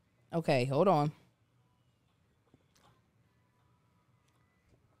 Okay, hold on.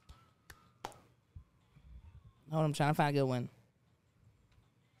 Hold on, I'm trying to find a good one.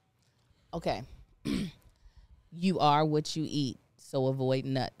 Okay. You are what you eat, so avoid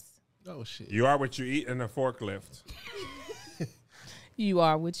nuts. Oh, shit. You are what you eat in a forklift. You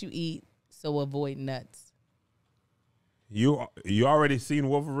are what you eat, so avoid nuts. You already seen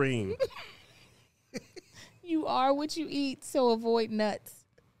Wolverine. You are what you eat, so avoid nuts.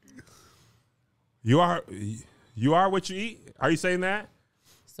 You are what you eat. Are you saying that?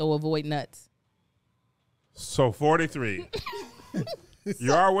 So avoid nuts. So 43.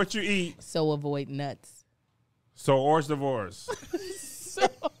 You are what you eat. So avoid nuts. So or's divorce.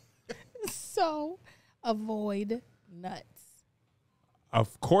 So avoid nuts.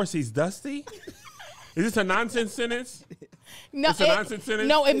 Of course he's dusty. Is this a nonsense sentence? No, It's a nonsense sentence?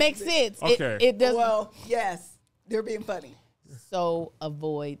 No, it makes sense. Okay. It does. Well, yes, they're being funny. So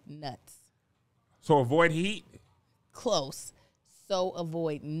avoid nuts. So avoid heat. Close. So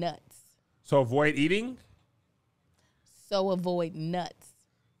avoid nuts. So avoid eating. So avoid nuts.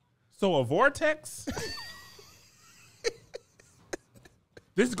 So a vortex.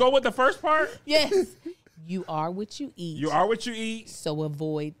 This go with the first part. Yes. You are what you eat. You are what you eat. So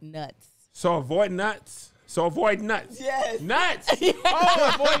avoid nuts. So avoid nuts. So avoid nuts. Yes. Nuts.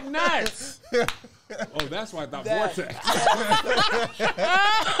 Oh, avoid nuts. Oh, that's why I thought vortex.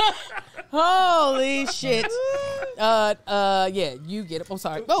 Holy shit. Yeah, you get it. I'm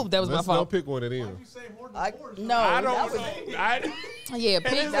sorry. Oh, that was Let's my not fault. pick one of them. No, I that don't was, know. yeah,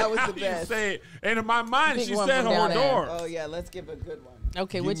 pick. That was How the you best. say it. And in my mind, Pick she one said from down her there. door. Oh yeah, let's give a good one.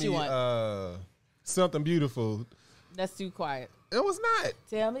 Okay, Give what me, you want? Something beautiful. That's too quiet. It was not.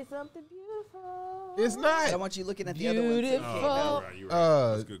 Tell me something beautiful. It's I don't not. want you looking at the other one. Beautiful. Oh, you're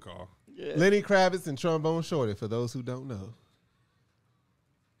right. That's a good call. Lenny Kravitz and Trombone Shorty, for those who don't know.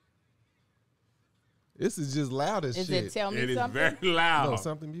 This is just loud as Is shit. it tell me It is something? very loud. No,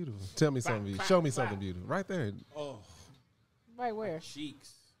 something beautiful. Tell me something beautiful. Show me something beautiful. Right there. Oh, Right where?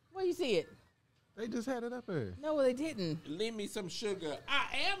 cheeks. Where you see it? They just had it up there. No, they didn't. Leave me some sugar. I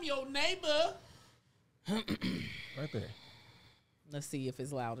am your neighbor. Right there. Let's see if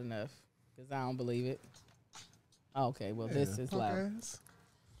it's loud enough, because I don't believe it. Okay, well, this is Punk loud. ass.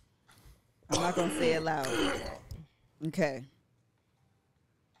 I'm not gonna say it loud. Okay.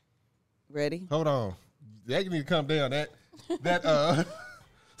 Ready? Hold on. That need to come down. That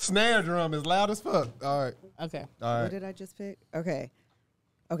snare drum is loud as fuck. All right. Okay. All What right. did I just pick? Okay.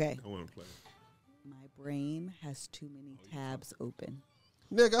 Okay. I want to play. My brain has too many tabs open.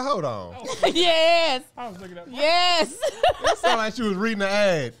 Nigga, hold on. Yes. I was looking at Yes. It sounded like she was reading the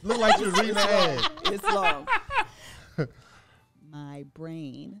ad. Looked like she was reading the ad. It's long. My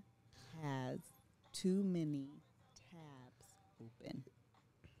brain has too many tabs open.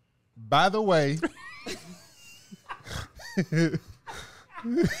 By the way,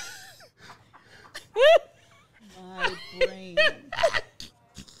 My brain.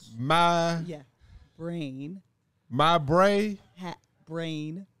 my Brain. my brain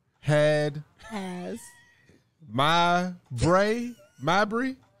Brain had has my brain my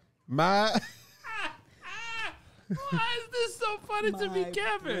brie my Why is this so funny to me, my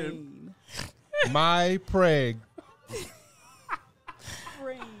Kevin? brain. my preg.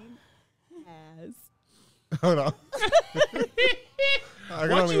 Brain has Hold on. I can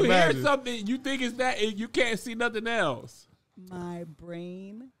Once only you hear imagine. something, you think it's that, and you can't see nothing else. my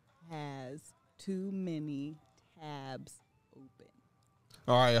brain has too many tabs open.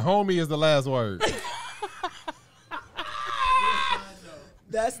 All right, homie is the last word.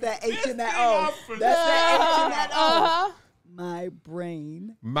 That's that H and that thing O. up for That's that H and that O. Uh-huh. My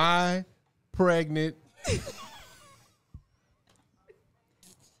brain My pregnant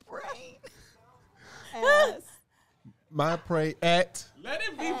has my pray at Let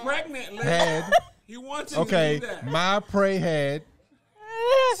him be pregnant. Liz. had He wants it okay. to do that. My pray had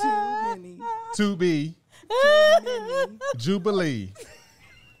too many to be Jubilee.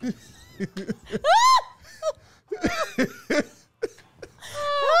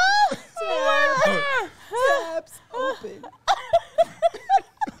 tabs open.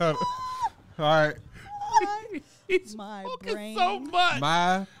 All right, He's My smoking brain. so much.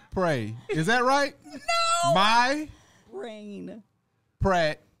 my pray. Is that right? No. My Brain.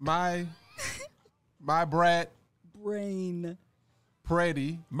 Pratt. My brat. Brain.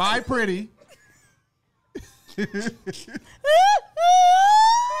 Pretty. My pretty.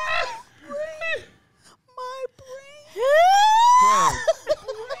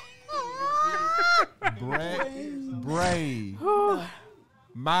 My brain. Bray.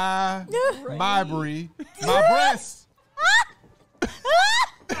 My brie. My breast.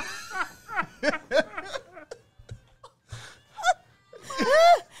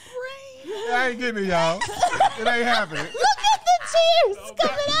 I ain't getting it, y'all. It ain't happening. Tears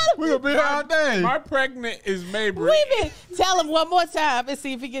coming out of We gonna be here all day. My pregnant is Mabry. Wait a minute. Tell him one more time and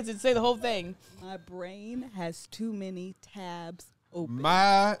see if he gets to say the whole thing. My brain has too many tabs open.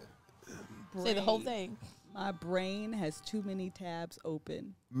 My Say the whole thing. My brain has too many tabs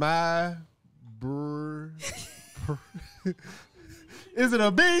open. Is it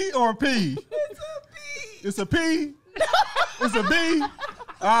a B or a P? It's a P. It's a B.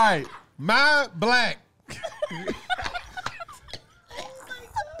 All right. My black.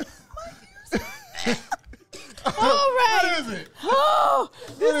 All right. What is it? Oh,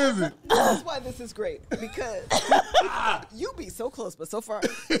 What is it? This is why this is great because you be so close, but so far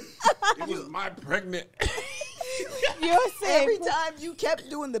It was my pregnant. you're saying every time you kept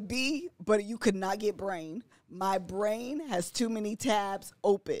doing the B, but you could not get brain. My brain has too many tabs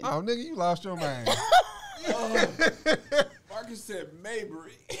open. Oh, nigga, you lost your mind. Marcus said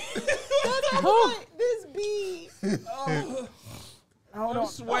Mabry. This B. I'm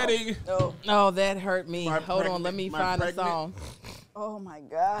sweating. Oh, that hurt me. My Hold on, pregnant- let me my find a pregnant- song. Oh my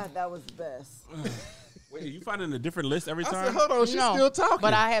God, that was the best. Wait, you finding a different list every I time? said, hold on, she's No, still talking.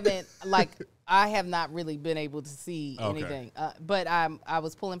 but I haven't I have not really been able to see Okay. anything. But I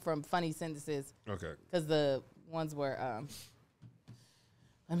was pulling from funny sentences Okay. because the ones were.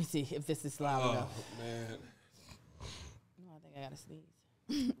 Let me see if this is loud Oh, enough. man. No, I think I gotta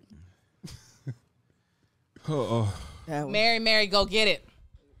sneeze. Oh. Mary, go get it.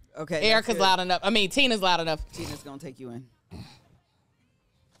 Okay. Erica's loud enough. I mean, Tina's loud enough. Tina's gonna take you in.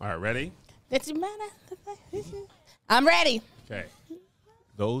 All right, ready? That you matter. I'm ready. Okay.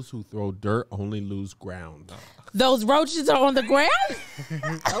 Those who throw dirt only lose ground. Those roaches are on the ground.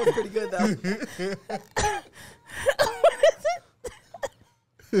 That was pretty good though.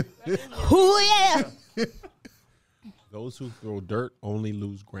 Who yeah? Those who throw dirt only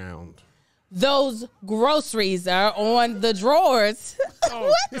lose ground. Those groceries are on the drawers.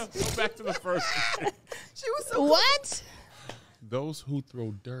 Oh, go back to the first. She was so What? Those who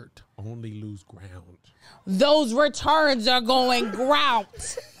throw dirt only lose ground. Those returns are going ground.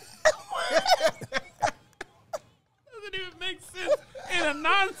 Doesn't even make sense in a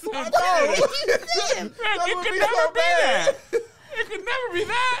nonsense. It could never be that. It could never be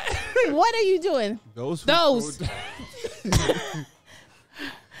that. What are you doing? Those. Those.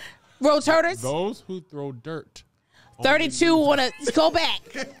 Road turners? Those who throw dirt. 32 want to go back.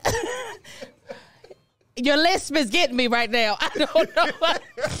 Your lisp is getting me right now. I don't know.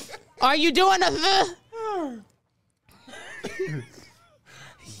 Are you doing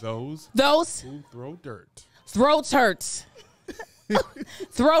those who throw dirt. Throats hurts.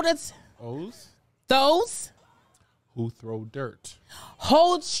 Throats. Those who throw dirt.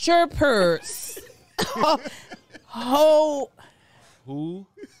 Holds your purse. Who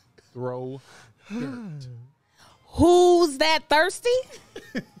throw dirt. Who's that thirsty?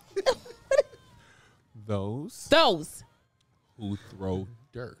 Those who throw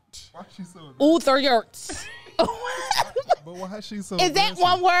dirt. Why is she so? Uther yurts. But why is she so? Is that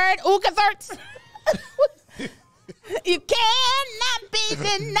one word? Ukazerts? You cannot be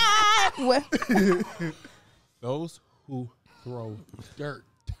denied. Those who throw dirt.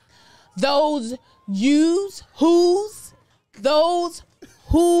 Those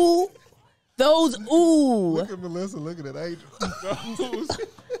ooh. Look at Melissa looking at Angel. Those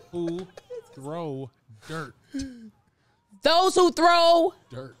who throw dirt. Those who throw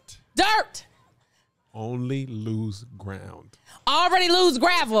dirt. Only lose ground. Already lose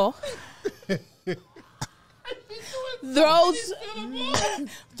gravel. Those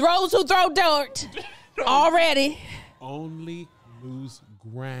who throw dirt already only lose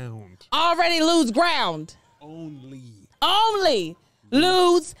ground. Already lose ground. Only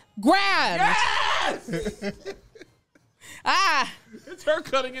lose ground. Yes! It's her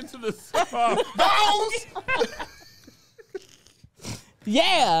cutting into the song. Those.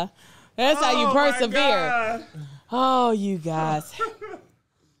 Yeah. That's how you persevere. Oh, you guys.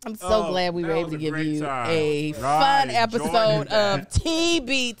 I'm so glad we were able to give you a fun episode of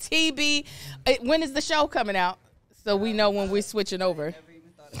TB. When is the show coming out? So we know when we're switching over.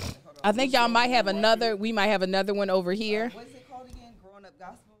 I think y'all might have another. We might have another one over here. What's it called again? Growing Up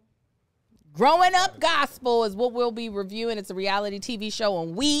Gospel? Growing Up Gospel is what we'll be reviewing. It's a reality TV show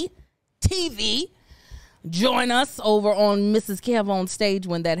on We TV. Join us over on Mrs. Kev on Stage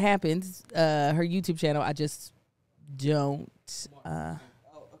when that happens. Her YouTube channel. I just don't.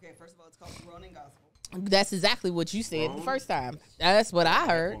 Okay. First of all, it's called Grown in Gospel. That's exactly what you said the first time. That's what I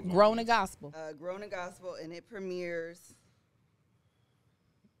heard. Grown in Gospel. Grown in Gospel, and it premieres.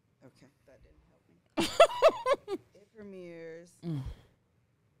 Okay, that didn't help me. It premieres. Grown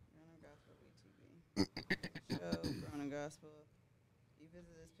in Gospel WeTV. Show Grown in Gospel. You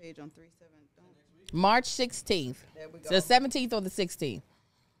visit this page on 3/7. March 16th. There we go. So the 17th or the 16th.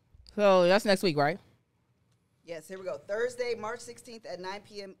 So that's next week, right? Yes, here we go. Thursday, March 16th at 9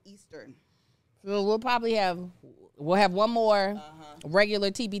 p.m. Eastern. So we'll have one more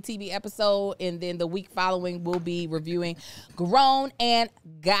regular TBTB episode, and then the week following we'll be reviewing Grown and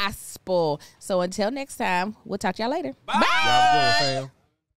Gospel. So until next time, we'll talk to y'all later. Bye. Y'all good, fam.